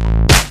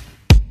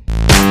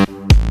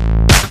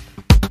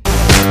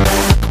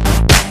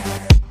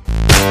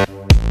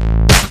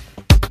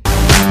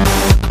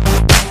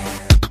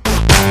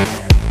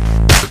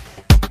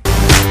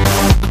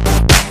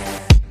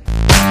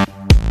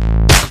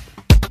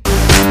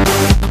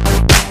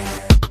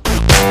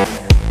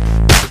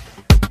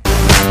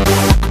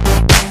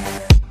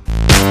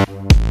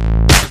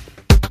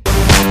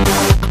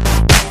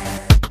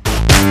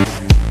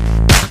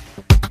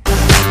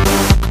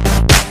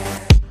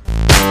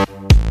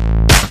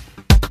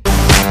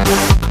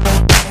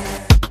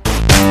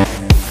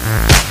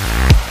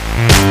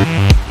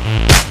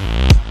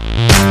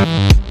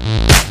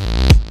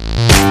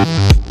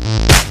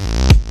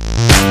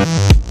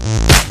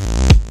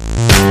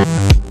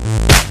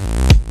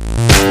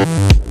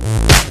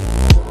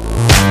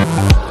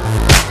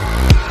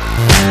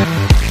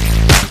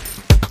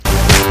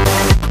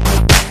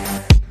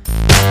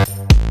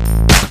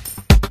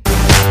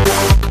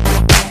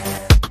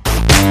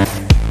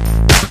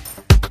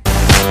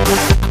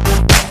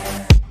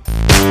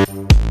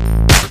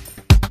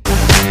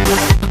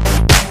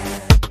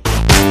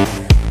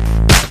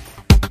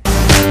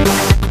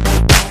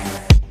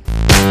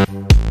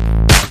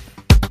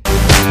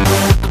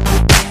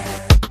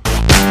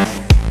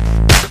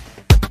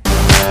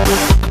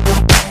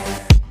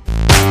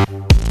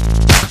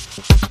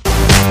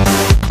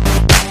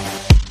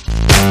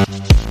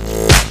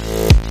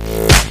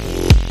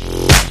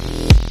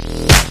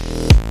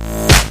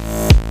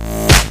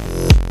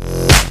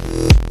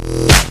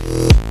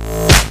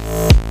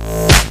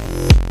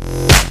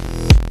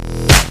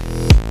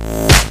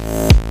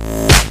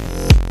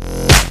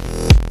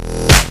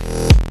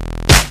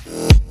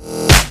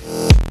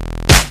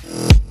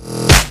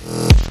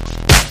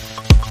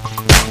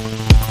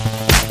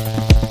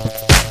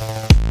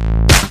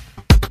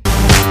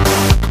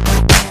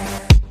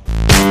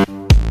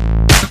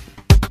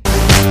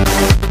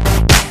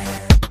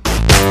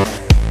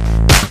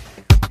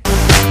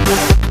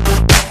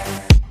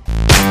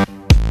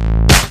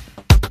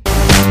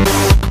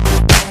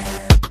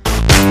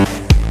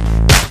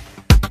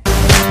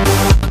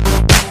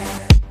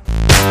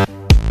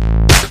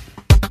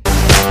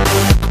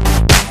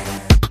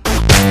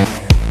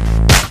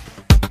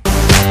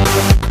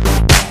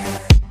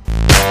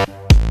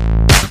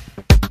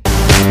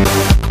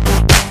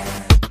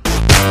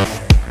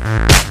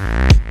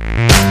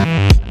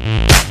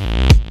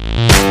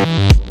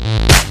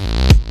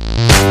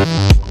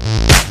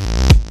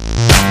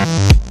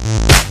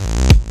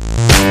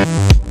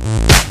 Bye.